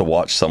game though to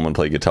watch someone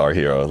play Guitar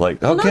Hero.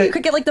 Like, No, okay, you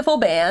could get like the full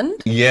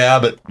band. yeah,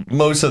 but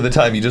most of the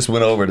time you just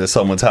went over to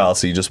someone's house,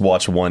 so you just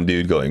watched one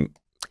dude going.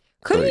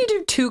 Couldn't Like- you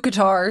do 2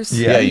 guitars?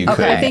 Yeah, you could.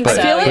 I think but-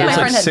 so. I feel like yeah. my It's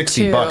friend like had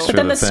 60 2. bucks But for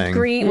then the the thing.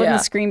 screen, wouldn't Yeah.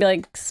 the screen be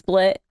like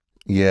split?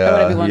 Yeah,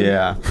 whatever you want.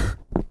 Yeah.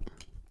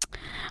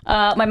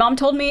 My mom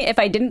told me if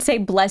I didn't say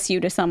bless you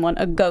to someone,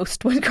 a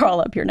ghost would crawl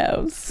up your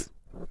nose.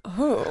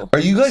 Oh. Are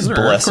you guys Isn't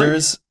there an earthquake?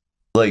 blessers?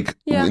 Like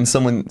Yeah. when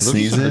someone Was it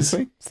just an sneezes?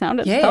 earthquake?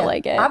 Sounded Yeah. felt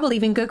like it. I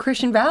believe in good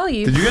Christian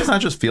values. Did you guys not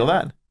just feel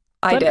that?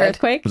 I Was that did. an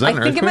earthquake? Was that I an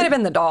think it earthquake? might have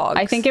been the dogs.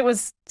 I think it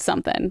was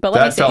something. But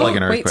let me That see. felt like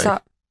an Wait, earthquake.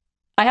 stop.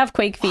 I have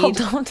quake feed.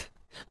 Hold on.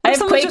 I have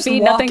Someone's quake just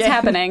feed. Nothing's walking.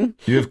 happening.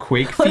 You have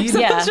quake Like, feed?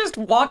 Yeah. someone's just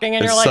walking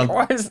and There's you're like, some-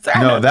 what is that?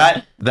 No,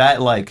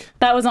 that like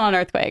That was not an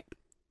earthquake.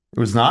 it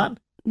was not.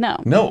 No.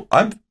 No,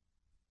 I'm.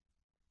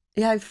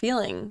 Yeah, I'm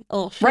feeling a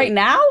little shake. Right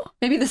now?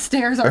 Maybe the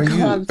stairs Are are you?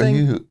 Are collapsing.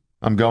 you?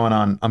 I'm going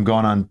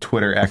on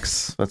Twitter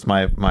X. That's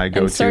my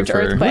go-to search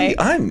for. earthquake. Wait,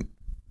 I'm.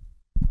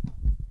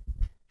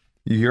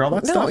 You hear all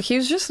that No, stuff? he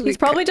was just. He's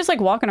probably just like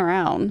walking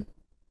around.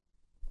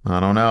 I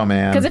don't know,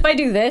 man. Because if I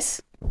do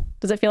this,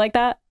 does it feel like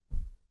that?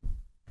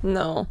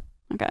 No.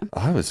 Okay.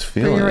 I was But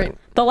feeling you're it. right.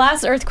 The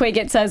last earthquake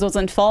it says was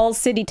in Falls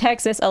City,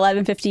 Texas,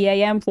 11:50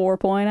 a.m.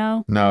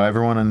 4.0. No,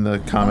 everyone in the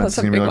comments is that's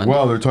a gonna be big like, one.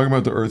 "Wow, they're talking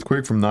about the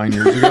earthquake from 9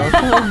 years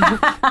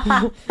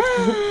ago."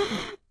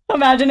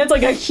 Imagine it's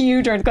like a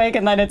huge earthquake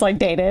and then it's like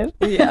dated.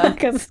 Yeah.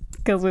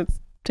 Because it's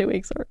 2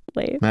 weeks or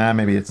late. Nah,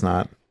 maybe it's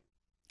not.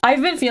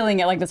 I've been feeling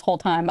it like this whole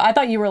time. I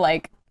thought you were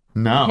like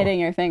No. hitting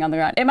your thing on the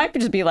ground. It might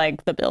just be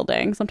like the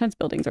building. Sometimes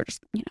buildings are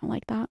just,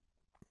 like that.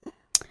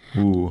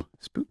 Ooh,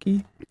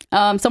 spooky.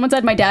 Someone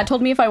said my dad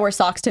told me if I wore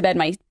socks to bed,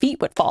 my feet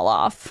would fall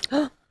off.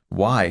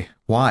 Why?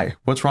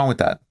 What's wrong with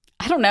that?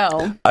 I don't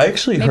know. I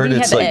actually Maybe heard he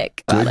it's had the like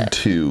ick about good it.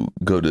 to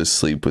go to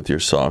sleep with your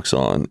socks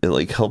on. It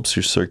like helps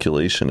your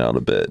circulation out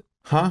a bit.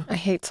 Huh? I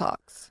hate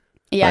socks.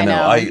 Yeah, I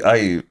know.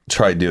 I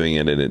tried doing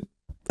it and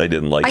I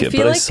didn't like I it,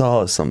 feel but I like-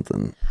 saw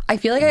something. I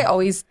feel like I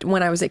always,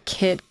 when I was a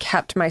kid,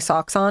 kept my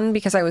socks on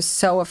because I was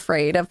so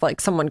afraid of like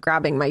someone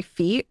grabbing my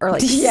feet or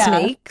like Yeah.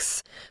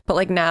 snakes. But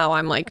like now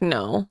I'm like,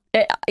 no.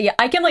 Yeah,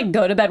 I can like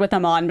go to bed with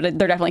them on, but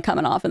they're definitely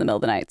coming off in the middle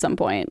of the night at some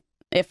point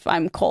if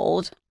I'm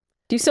cold.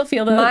 Do you still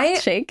feel the My-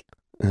 shake?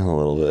 A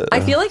little bit. I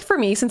feel like for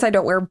me, since I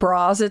don't wear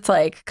bras, it's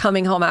like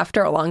coming home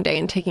after a long day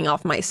and taking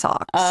off my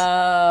socks.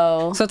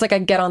 Oh. So it's like I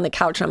get on the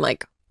couch and I'm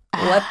like,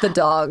 let the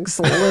dogs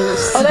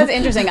loose. Oh, that's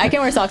interesting. I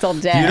can wear socks all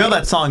day. You know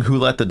that song "Who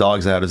Let the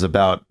Dogs Out" is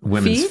about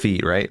women's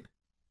feet, right?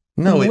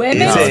 no, it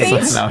Women's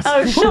isn't. feet? No.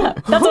 Oh, shut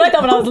up. That's what I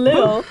thought when I was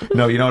little.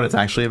 No, you know what it's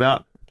actually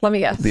about? Let me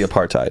guess. The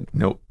apartheid.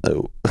 Nope.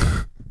 Oh.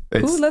 Who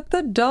It's let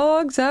the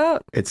dogs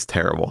out? it's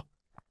terrible.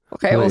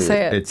 Okay, we'll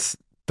say it. It's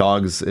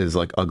dogs is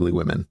like ugly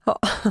women. Oh.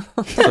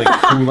 It's like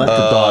who let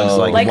the dogs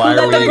like, Like, why who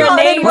are let the we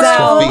grenades what's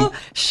out? the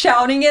feet?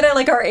 Shouting it at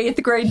like our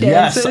 8th grade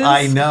Yes, dances.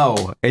 I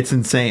know. It's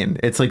insane.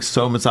 It's like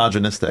so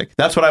misogynistic.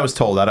 That's what I was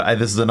told.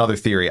 This is another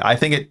theory. I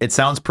think it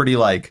sounds pretty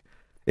like,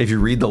 if you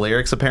read the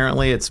lyrics,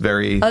 apparently it's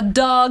very. A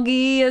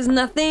doggy is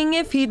nothing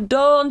if he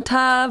don't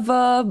have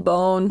a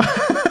bone.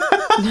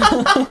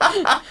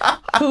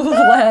 Who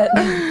let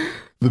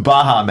The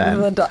Baha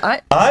Men. the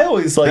dog? I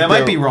always like That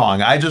might be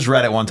wrong. I just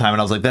read it one time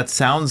and I was like, that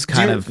sounds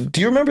kind of.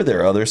 Do you remember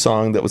their other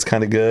song that was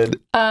kind of good?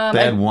 They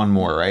had one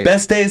more, right?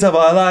 Best Days of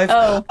Our Life.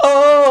 Oh.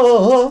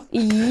 Oh.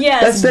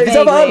 Yes. Best Days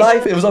of Our vaguely.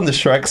 Life. It was on the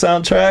Shrek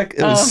soundtrack.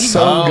 It was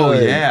so Oh,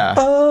 good. yeah.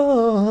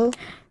 Oh.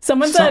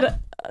 Someone said,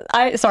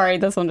 sorry,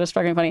 this one just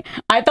struck me funny.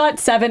 I thought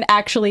 7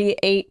 actually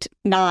 8,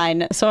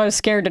 9, so I was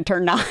scared to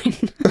turn 9.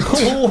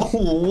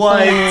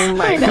 What? Oh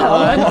my I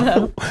don't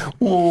know.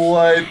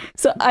 What?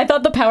 So I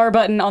thought the power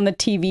button on the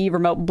TV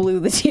remote blew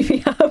the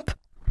TV up.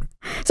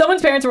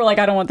 Someone's parents were like,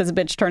 I don't want this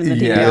bitch turning the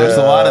TV Yeah, on. there's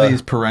a lot of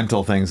these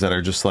parental things that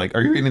are just like.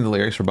 Are you reading the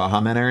lyrics for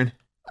Baha Men, Aaron?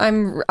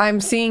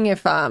 I'm seeing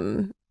if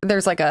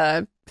there's like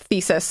a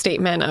thesis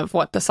statement of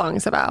what the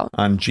song's about.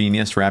 On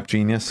Genius, Rap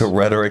Genius. The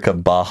rhetoric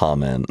of Baha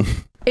Men.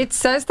 It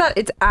says that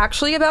it's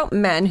actually about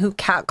men who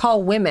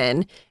catcall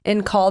women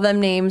and call them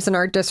names and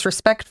are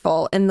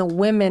disrespectful, and the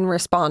women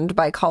respond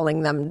by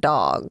calling them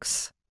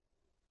dogs.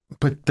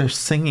 But they're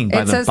singing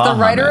by It the says the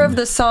Baha writer Men. of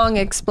the song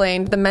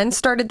explained the men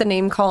started the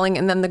name calling,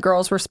 and then the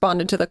girls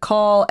responded to the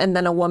call, and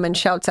then a woman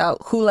shouts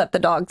out, "Who let the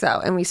dogs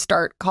out?" And we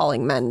start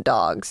calling men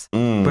dogs.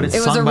 But it's It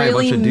was sung a by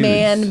really bunch of dudes.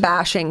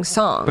 man-bashing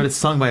song. But it's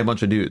sung by a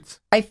bunch of dudes.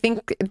 I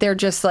think they're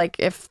just like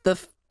if the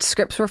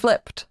scripts were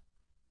flipped.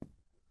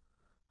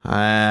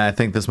 I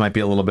think this might be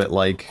a little bit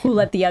like Who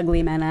let the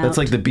ugly men out? that's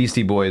like the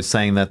Beastie Boys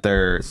saying that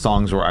their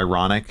songs were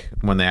ironic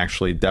when they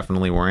actually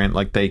definitely weren't.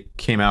 Like they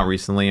came out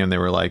recently and they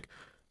were like,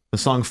 the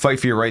song "Fight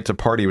for Your Right to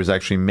Party" was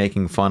actually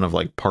making fun of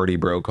like party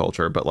bro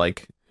culture, but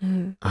like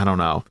I don't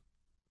know.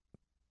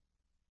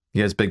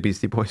 You guys big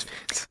Beastie Boys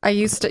fans? I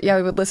used to,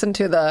 we would listen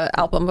to the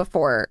album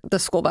before the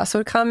school bus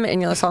would come,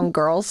 and the song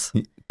 "Girls."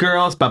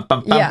 Girls, bum,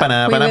 bum, bum, Yeah,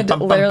 ba-da, we ba-da, would bum,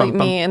 bum, literally, bum,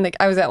 bum. me and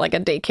I was at like a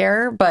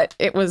daycare, but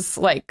it was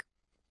like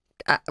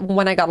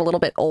when I got a little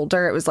bit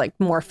older, it was like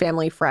more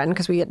family friend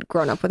because we had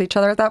grown up with each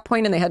other at that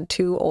point, and they had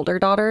 2 older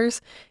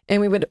daughters, and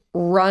we would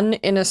run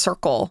in a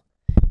circle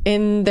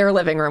in their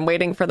living room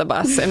waiting for the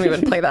bus, and we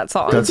would play that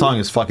song. That song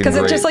is fucking Because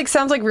great. it just like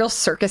sounds like real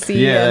circusy.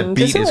 Yeah, that and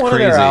beat Isn't is one of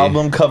crazy. their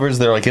album covers?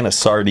 They're like in a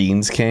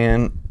sardines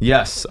can.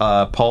 Yes,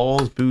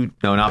 Paul's boot.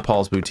 No, not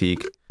Paul's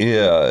Boutique.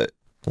 Yeah.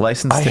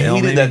 License I to Ill.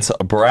 hated maybe?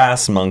 that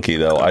Brass Monkey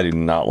though. I do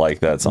not like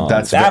that song.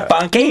 That's that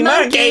funky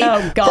monkey.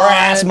 Oh, God.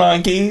 Brass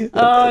Monkey.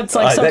 Oh, it's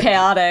like so that-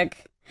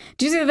 chaotic.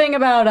 Did you see the thing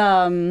about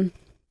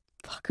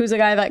who's the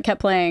guy that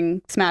kept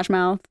playing Smash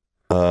Mouth?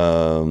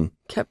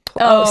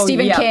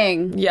 Stephen yep.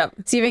 King. Yep.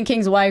 Stephen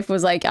King's wife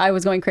was like, I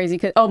was going crazy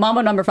because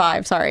Mambo Number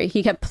 5. Sorry,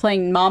 he kept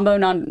playing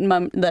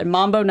the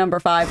Mambo Number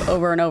 5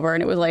 over and over,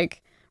 and it was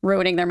like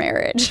ruining their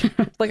marriage.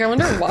 Like I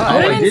wonder Oh, why.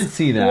 I did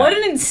see that. What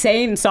an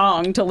insane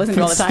song to listen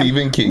to all the time.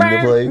 Stephen King to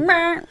play.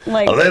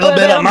 Like, A little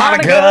bit of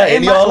Monica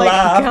in your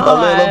life, a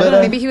little bit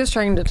of- Maybe he was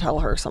trying to tell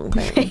her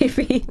something.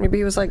 Maybe. Maybe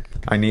he was like,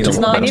 I need a It's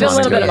little not- bit I of need a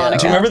little bit of Monica. Monica.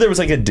 Do you remember there was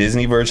like a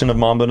Disney version of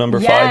Mambo Number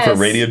 5 Yes. for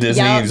Radio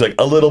Disney? Yep. He was like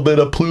a little bit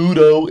of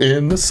Pluto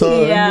in the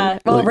sun. Yeah.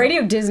 Well, Like-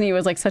 Radio Disney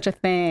was like such a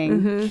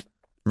thing.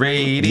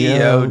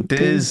 Radio Yeah,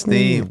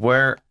 Disney,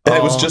 where And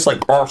it was all- just like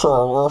because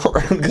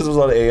it was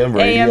on AM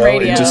radio. AM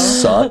radio. It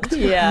just sucked.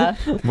 Yeah.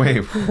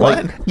 wait,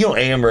 what? Like,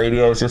 AM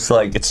radio is just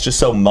like it's just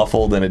so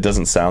muffled and it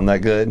doesn't sound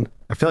that good.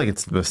 I feel like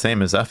it's the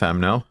same as FM.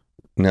 No,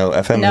 No,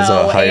 FM is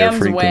a No, higher AM's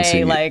frequency.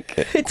 way like,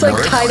 it's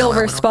like Tidal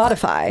versus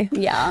Spotify.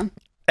 yeah.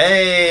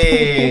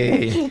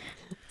 hey,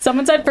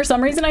 Someone said, for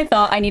some reason, I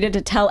thought I needed to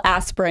tell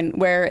aspirin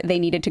where they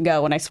needed to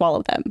go when I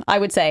swallowed them. I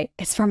would say,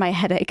 it's for my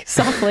headache,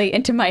 softly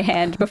into my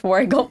hand before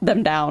I gulp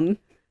them down.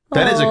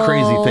 that is a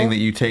crazy thing that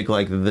you take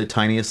like the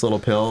tiniest little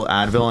pill,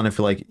 Advil, and if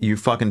like your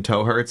fucking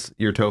toe hurts,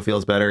 your toe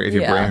feels better. If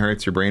your Yeah. brain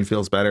hurts, your brain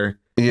feels better.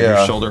 If Yeah.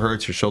 your shoulder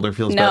hurts, your shoulder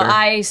feels No, better.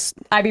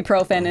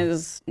 ibuprofen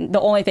is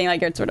the only thing that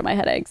gets rid of my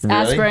headaches. Really?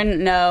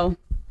 Aspirin, no.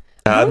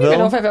 I don't even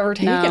know if Advil? I've ever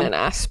taken No. an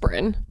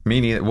aspirin. Me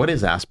neither. What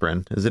is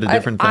aspirin? Is it a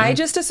different thing? I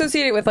just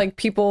associate it with like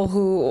people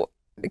who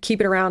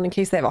keep it around in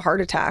case they have a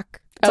heart attack.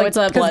 Oh, like- it's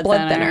a 'cause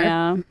blood thinner.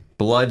 Yeah.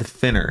 blood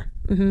thinner.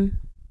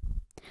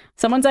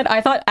 Someone said, I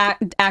thought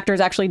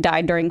actors actually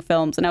died during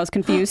films, and I was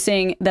confused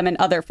seeing them in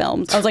other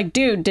films. I was like,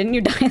 dude, didn't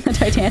you die in the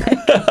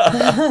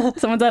Titanic?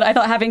 Someone said, I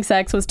thought having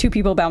sex was 2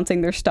 people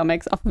bouncing their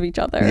stomachs off of each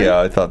other. Yeah,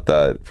 I thought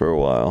that for a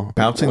while.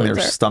 Bouncing their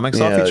What's that? stomachs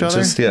Yeah, off each other.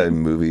 just in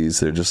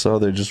movies, they're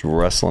just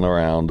wrestling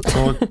around.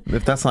 Well,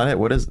 if that's not it,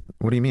 what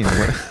do you mean?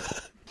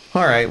 What?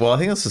 All right. Well, I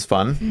think this is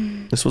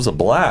fun. This was a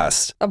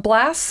blast. A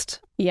blast.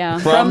 Yeah.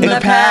 From the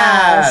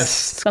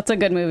past. That's a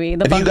good movie.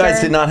 The If you Bunker. guys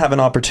did not have an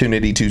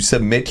opportunity to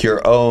submit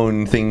your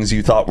own things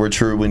you thought were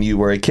true when you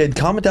were a kid,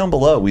 comment down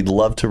below. We'd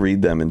love to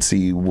read them and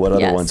see what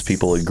other Yes. ones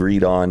people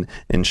agreed on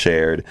and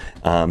shared.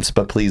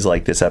 But please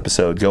like this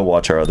episode. Go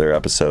watch our other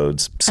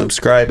episodes.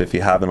 Subscribe if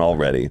you haven't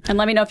already. And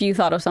let me know if you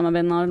thought Osama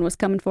bin Laden was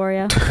coming for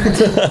you.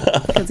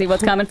 Because he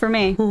was coming for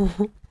me. All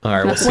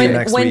right. We'll see you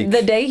next when week.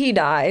 the day he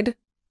died,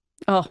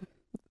 Oh,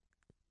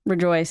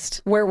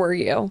 rejoiced. where were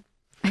you?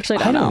 Actually,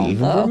 I don't know.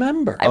 even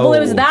remember. Well, it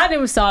was that and it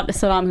was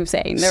Saddam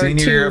Hussein. There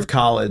Senior were year 2. of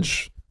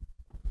college,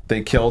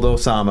 they killed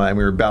Osama, and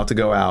we were about to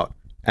go out,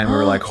 and we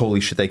were like, "Holy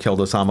shit! They killed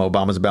Osama!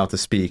 Obama's about to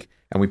speak."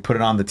 And we put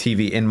it on the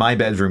TV in my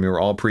bedroom. We were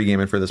all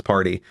pre-gaming for this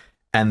party,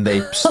 and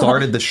they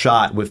started the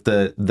shot with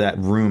that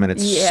room, and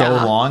it's so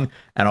Yeah. long,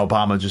 and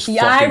Obama just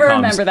Yeah, I fucking comes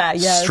remember that,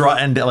 yes.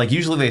 and like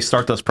usually they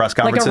start those press Like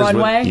a conferences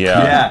runway? with,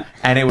 Yeah.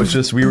 and it was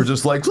just we were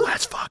just like,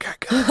 "Let's fucking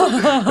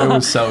go!" It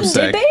was so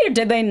sick. Did they or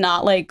did they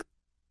not like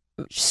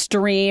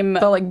stream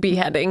The like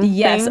beheading.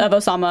 yes thing? of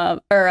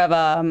Osama or of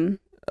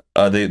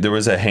There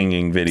was a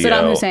hanging video.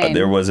 Saddam Hussein.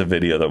 There was a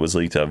video that was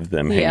leaked of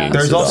them Yeah. hanging.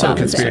 There's Saddam also Hussein.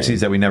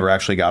 conspiracies that we never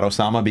actually got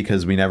Osama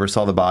because we never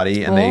saw the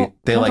body, and Oh,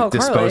 they don't like tell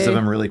disposed of Carly.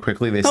 him really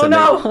quickly. They Oh said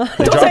no!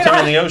 They Don't say dropped him in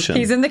that. the ocean.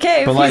 He's in the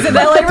cave. But like, He's in the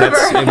LA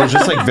that's- River. it was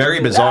just like very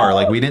bizarre.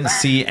 Like we didn't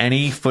see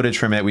any footage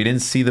from it. We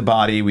didn't see the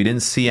body. We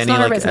didn't see any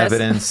not our like business.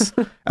 evidence.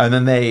 And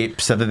then they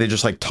said that they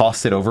just like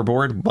tossed it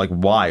overboard. Like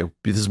why?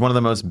 This is one of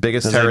the most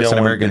biggest 'Cause they terrorists in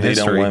don't want- American They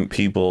history. don't want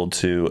people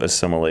to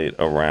assimilate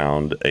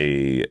around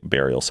a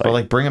burial site. But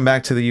like bring him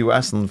back to the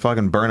U.S. and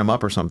fucking burn him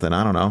up or something.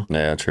 I don't know.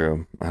 yeah,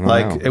 true. I don't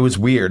Like know. it was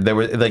weird. There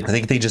were like I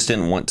think they just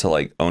didn't want to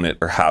like own it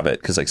or have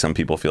it because like some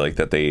people feel like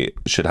that they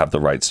should have the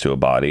rights to a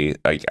body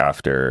like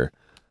after,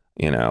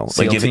 you know,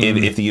 SEAL like team.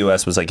 if the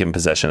U.S. was like in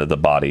possession of the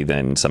body,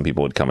 then some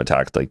people would come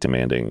attack like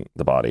demanding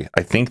the body.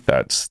 I think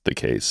that's the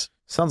case.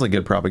 sounds like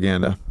good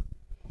propaganda.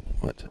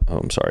 What? Oh,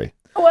 I'm sorry.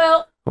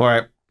 Well, All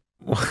right.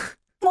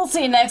 we'll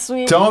see you next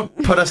week. Don't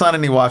put us on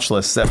any watch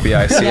lists,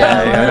 FBI, CIA.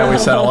 I know we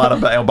said a lot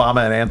about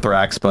Obama and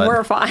anthrax, but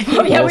We're fine.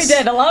 Oh yeah, We'll we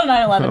did a lot of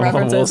 9/11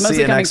 references. we'll see mostly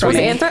you coming next from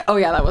week. me. Oh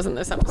yeah, that wasn't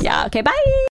this episode. Yeah. Okay. Bye.